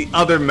attracted to the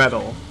other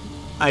metal.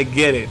 I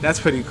get it. That's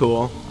pretty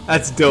cool.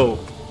 That's dope.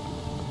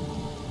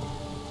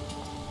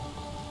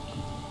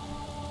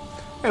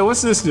 Hey,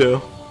 what's this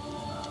do?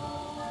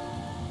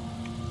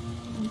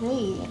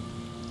 Wait,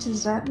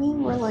 does that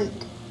mean we're like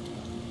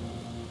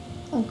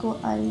Uncle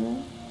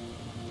Ira?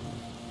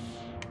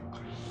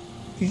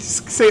 Did you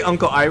just say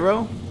Uncle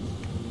Iroh?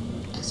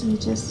 Because we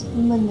just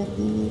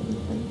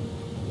manipulated them.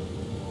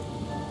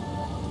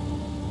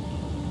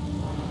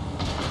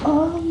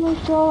 Oh my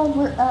god,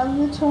 we're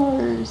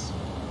avatars!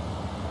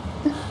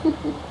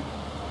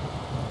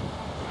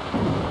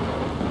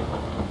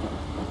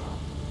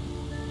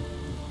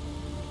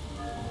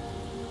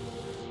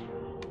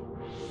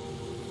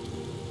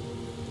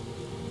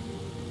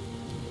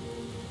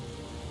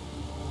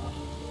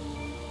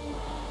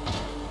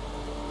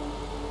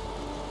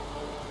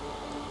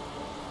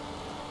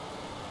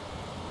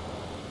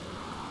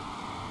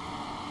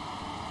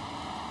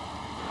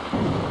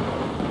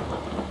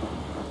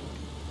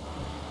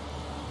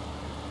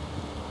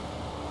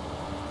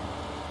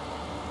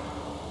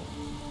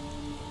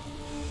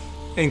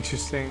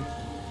 Interesting.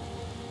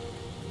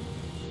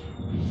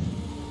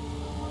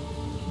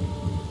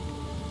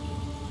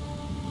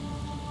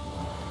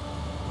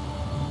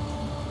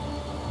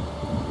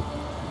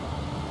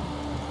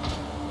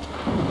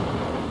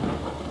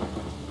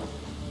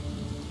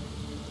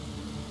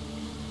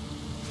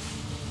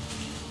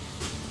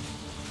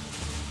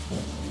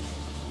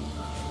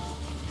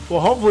 Well,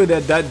 hopefully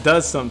that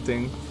does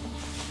something.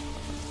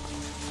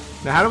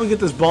 Now, how do we get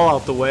this ball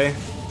out the way?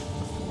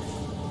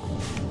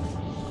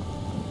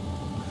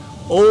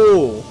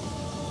 Oh,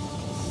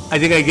 I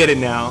think I get it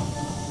now.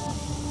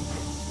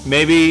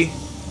 Maybe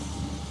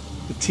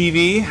the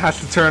TV has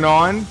to turn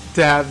on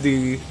to have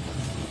the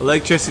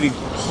electricity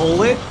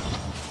pull it.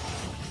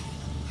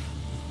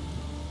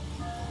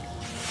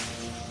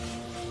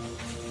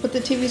 But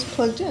the TV's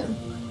plugged in.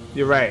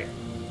 You're right.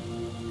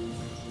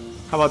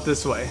 How about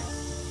this way?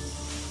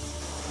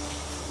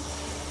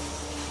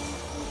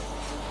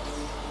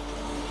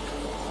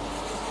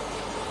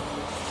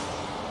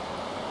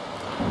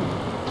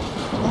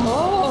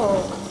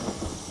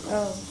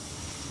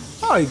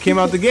 Oh, you came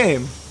out the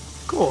game.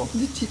 Cool.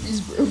 The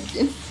TV's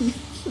broken.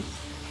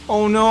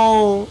 Oh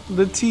no,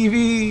 the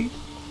TV.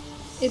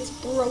 It's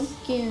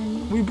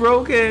broken. We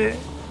broke it.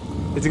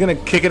 Is it gonna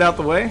kick it out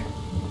the way?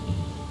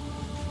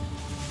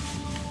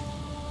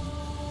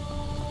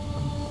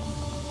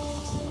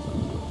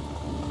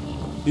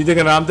 You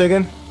thinking what I'm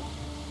thinking?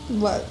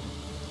 What?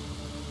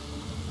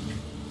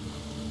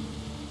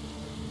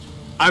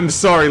 I'm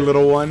sorry,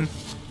 little one.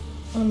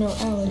 Oh no,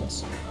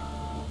 Alex.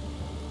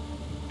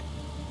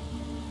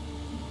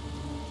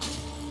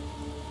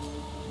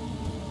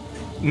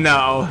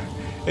 No,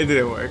 it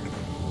didn't work.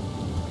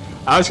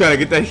 I was trying to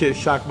get that shit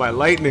shocked by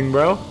lightning,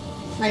 bro.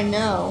 I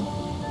know.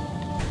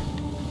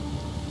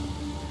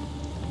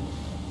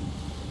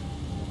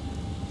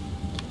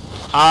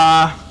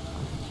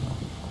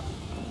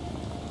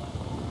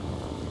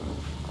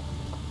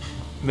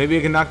 Maybe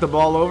I can knock the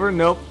ball over?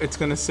 Nope, it's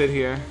gonna sit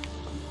here.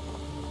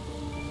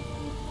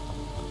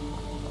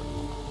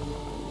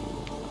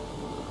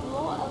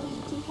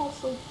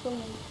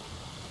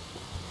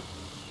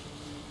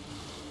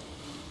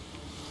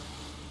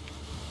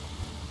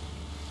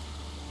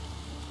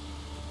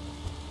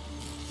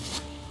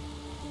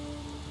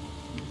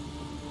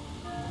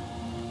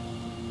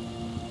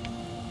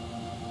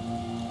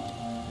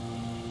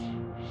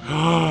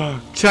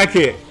 Check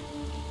it.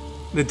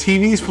 The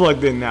TV's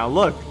plugged in now.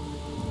 Look.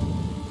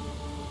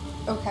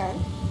 Okay.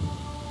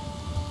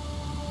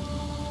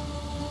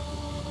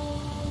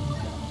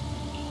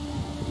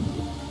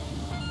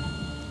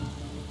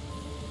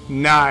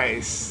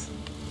 Nice.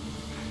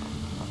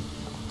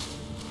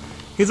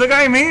 He's like,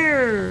 I'm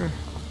here.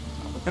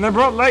 And I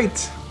brought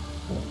light.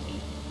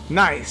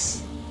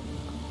 Nice.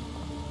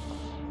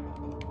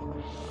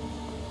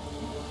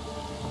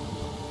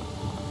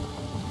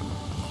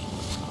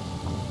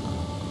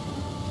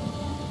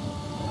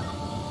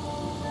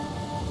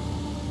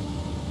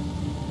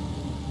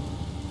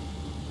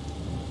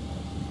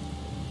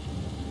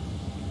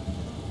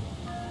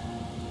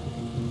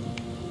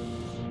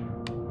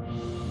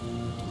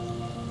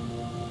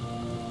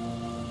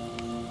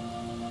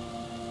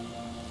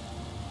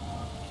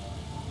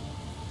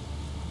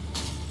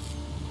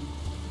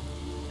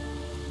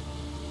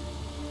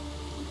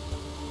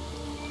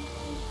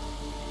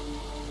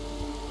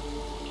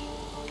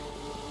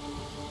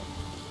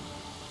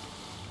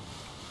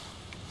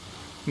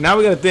 Now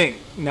we gotta think.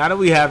 Now that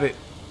we have it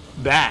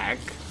back,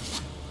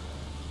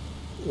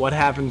 what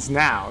happens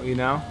now, you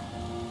know?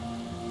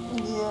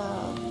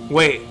 Yeah.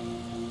 Wait.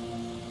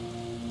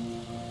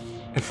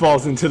 It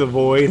falls into the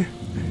void.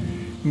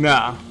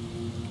 Nah.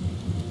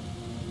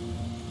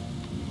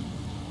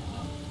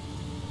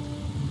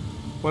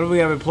 What if we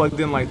have it plugged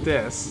in like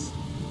this?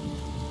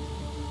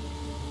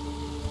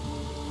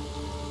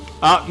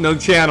 Oh, no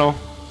channel.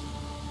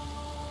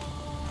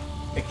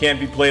 It can't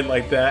be played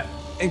like that.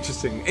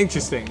 Interesting,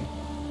 interesting.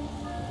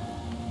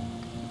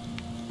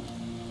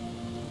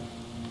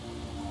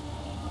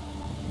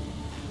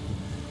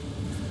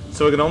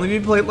 So it can only be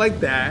played like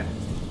that.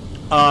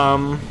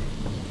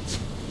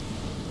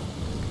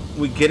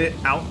 We get it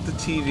out the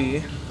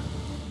TV.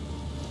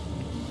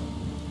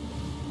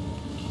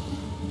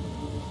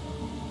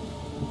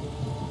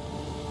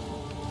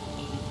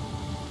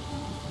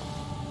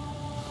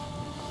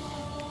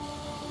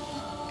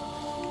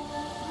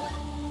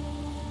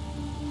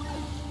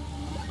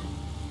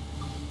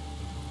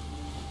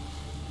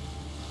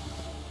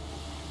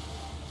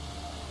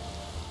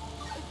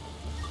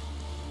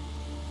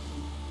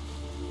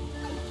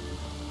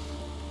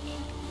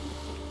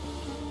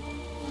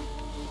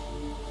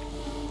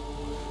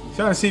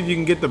 Trying to see if you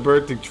can get the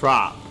bird to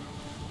drop.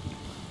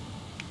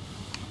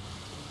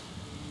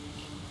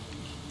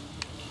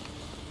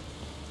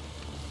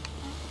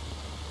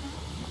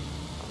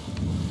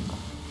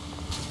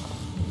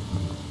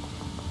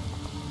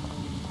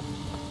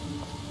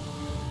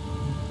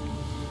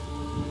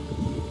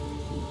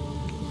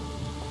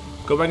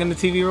 Go back in the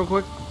TV real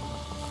quick.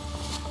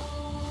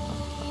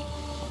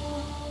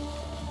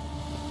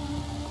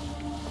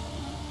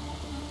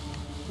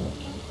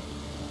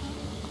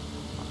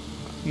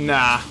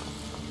 Nah.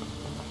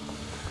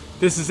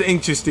 This is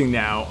interesting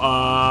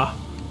now.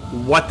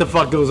 What the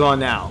fuck goes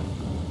on now?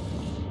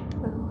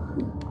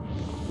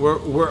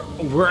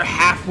 We're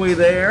halfway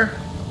there.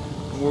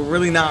 We're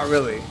really not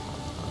really.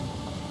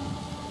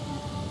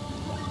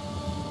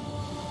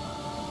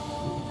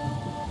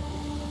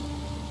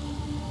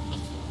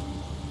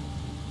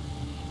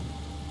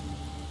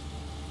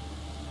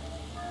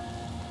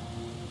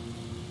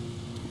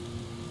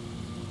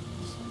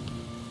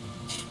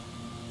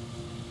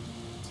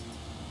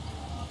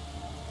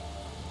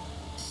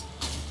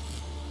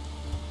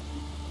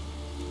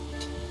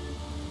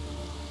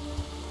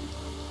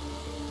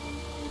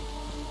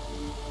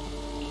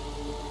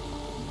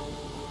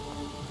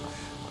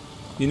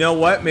 You know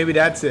what? Maybe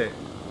that's it.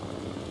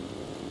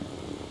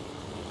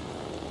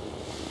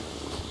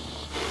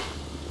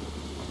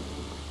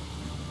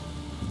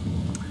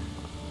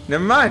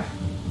 Never mind.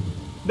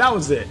 That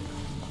was it.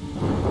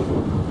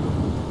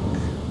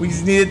 We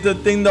just needed the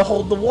thing to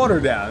hold the water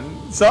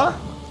down. Saw?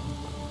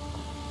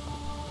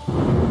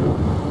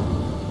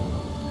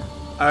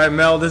 Alright,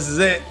 Mel, this is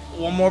it.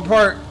 One more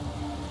part.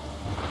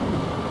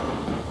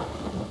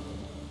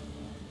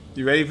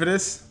 You ready for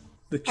this?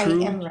 The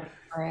true... I am ready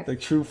for it. The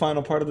true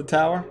final part of the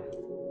tower?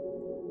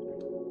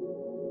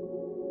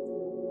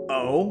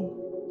 Oh.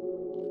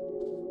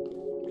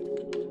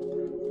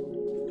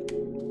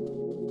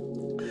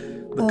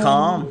 The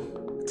calm.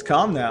 It's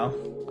calm now.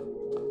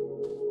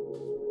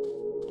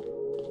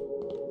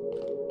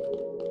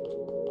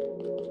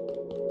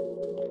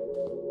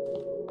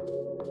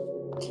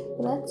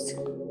 Let's...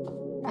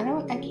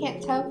 I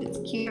can't tell if it's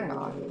cute or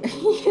not.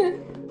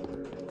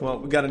 Well,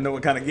 we gotta know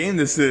what kind of game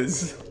this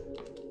is.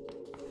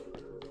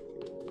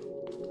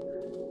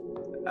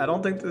 I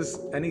don't think there's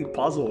any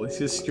puzzle. It's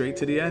just straight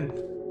to the end.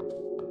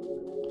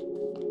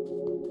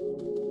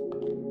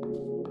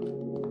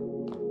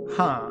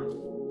 Huh.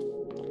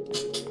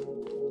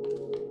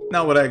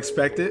 Not what I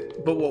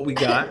expected, but what we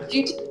got.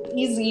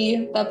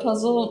 Easy. That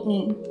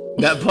puzzle,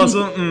 That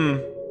puzzle,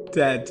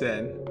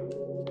 10.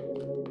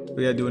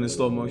 We gotta do it in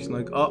slow motion.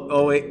 Like,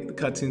 oh wait, the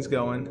cutscene's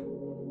going.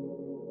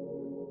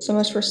 So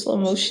much for slow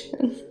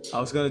motion. I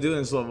was gonna do it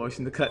in slow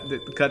motion. The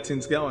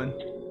cutscene's going.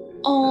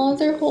 Oh,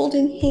 they're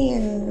holding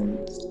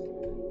hands.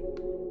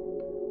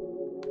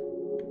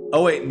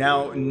 Oh wait,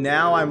 now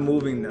I'm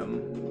moving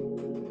them.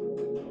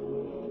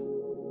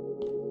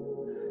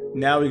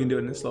 Now we can do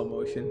it in slow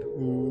motion.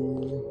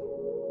 Ooh.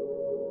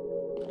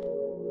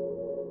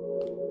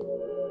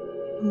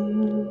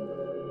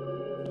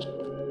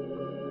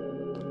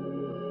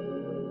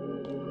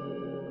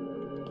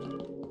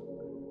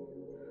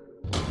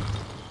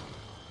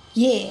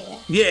 Yeah.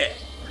 Yeah.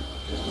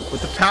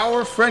 With the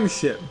power of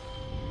friendship.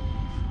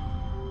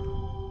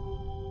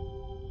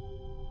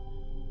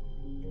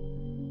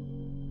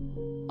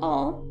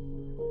 Aw.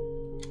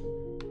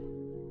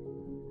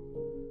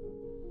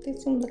 They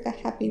seem like a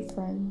happy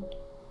friend.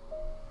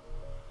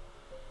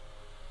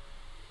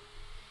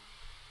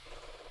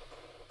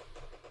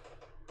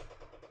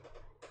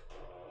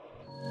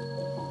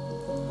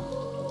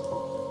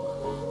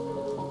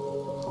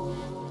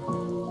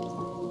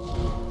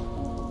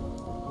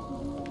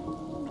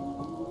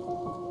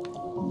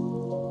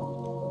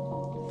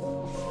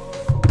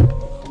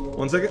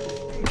 One second.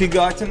 Keep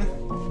going.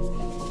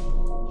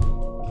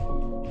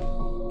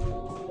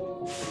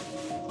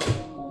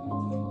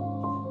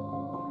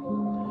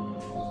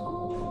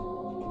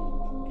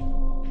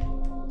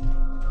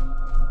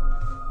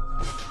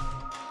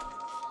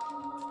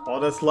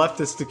 that's left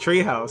is the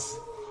treehouse.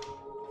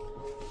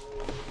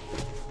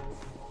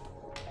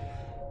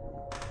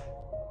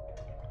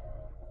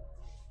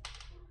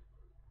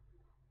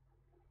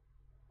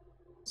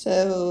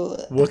 So...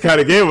 What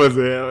kind of game was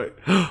it?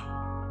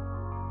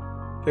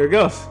 There it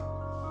goes.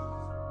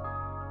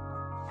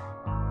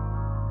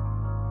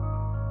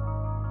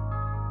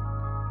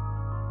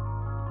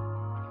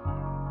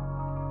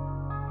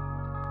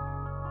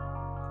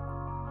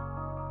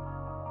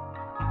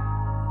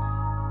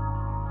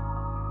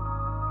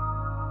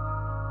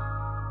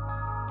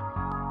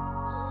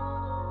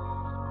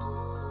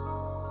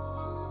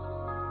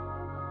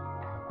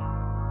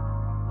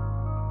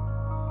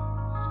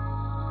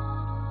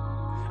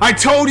 I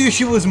told you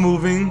she was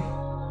moving.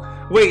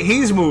 Wait,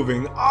 he's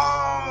moving.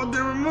 Oh, they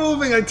were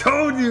moving. I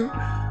told you.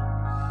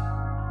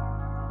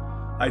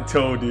 I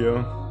told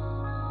you.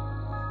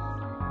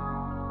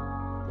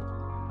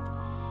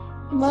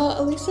 Well,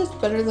 at least it's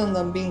better than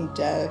them being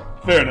dead.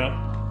 Fair enough.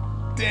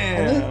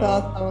 Damn. I really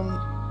thought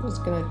someone was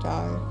gonna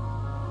die.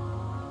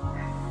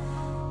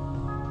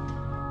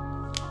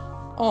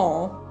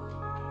 Oh.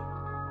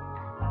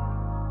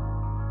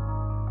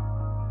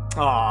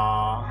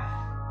 Aww.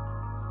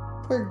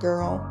 Poor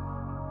girl.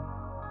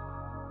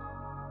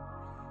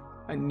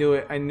 I knew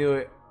it. I knew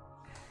it.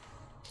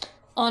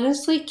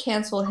 Honestly,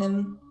 cancel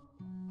him.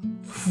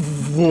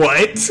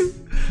 What?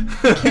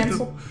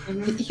 Cancel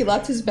him. He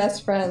left his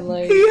best friend.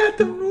 Like he had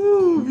to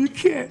move. You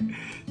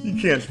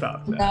can't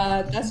stop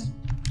that. That's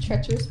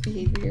treacherous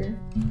behavior.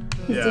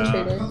 He's Yeah. a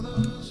traitor.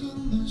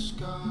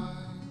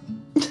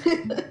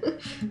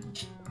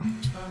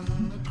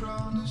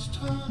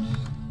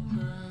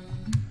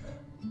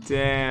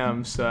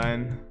 Damn,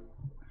 son.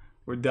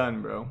 We're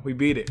done, bro. We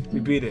beat it.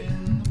 We beat it.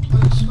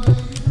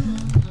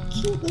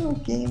 Cute little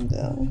game,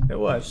 though. It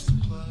was.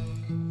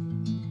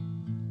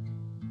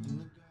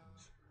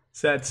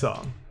 Sad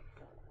song.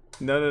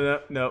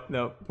 No.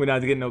 We're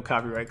not getting no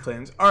copyright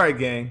claims. All right,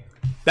 gang.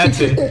 That's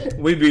it.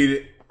 We beat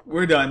it.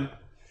 We're done.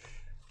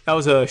 That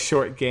was a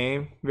short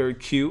game. Very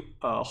cute.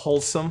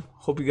 Wholesome.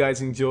 Hope you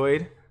guys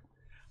enjoyed.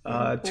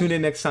 Tune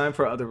in next time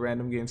for other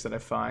random games that I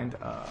find.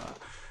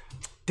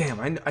 Damn,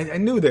 I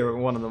knew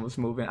one of them was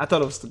moving. I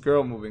thought it was the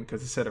girl moving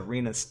because it said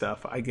arena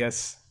stuff. I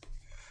guess.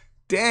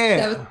 Damn.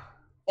 That was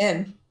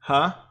in.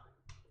 Huh?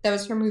 That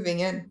was her moving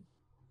in.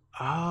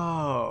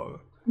 Oh.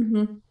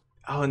 Mm-hmm.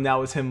 Oh, and that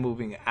was him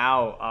moving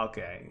out.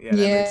 Okay. Yeah, that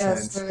makes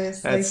sense. So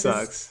it's That like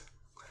sucks.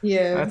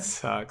 Yeah. That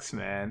sucks,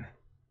 man.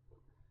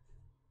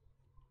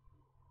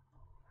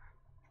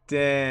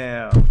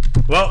 Damn.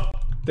 Well,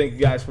 thank you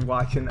guys for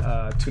watching.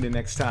 Tune in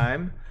next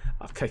time.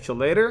 I'll catch you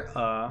later.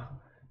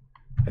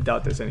 I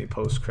doubt there's any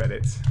post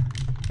credits.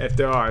 If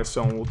there are,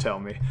 someone will tell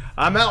me.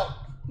 I'm out.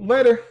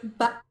 Later.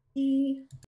 Bye.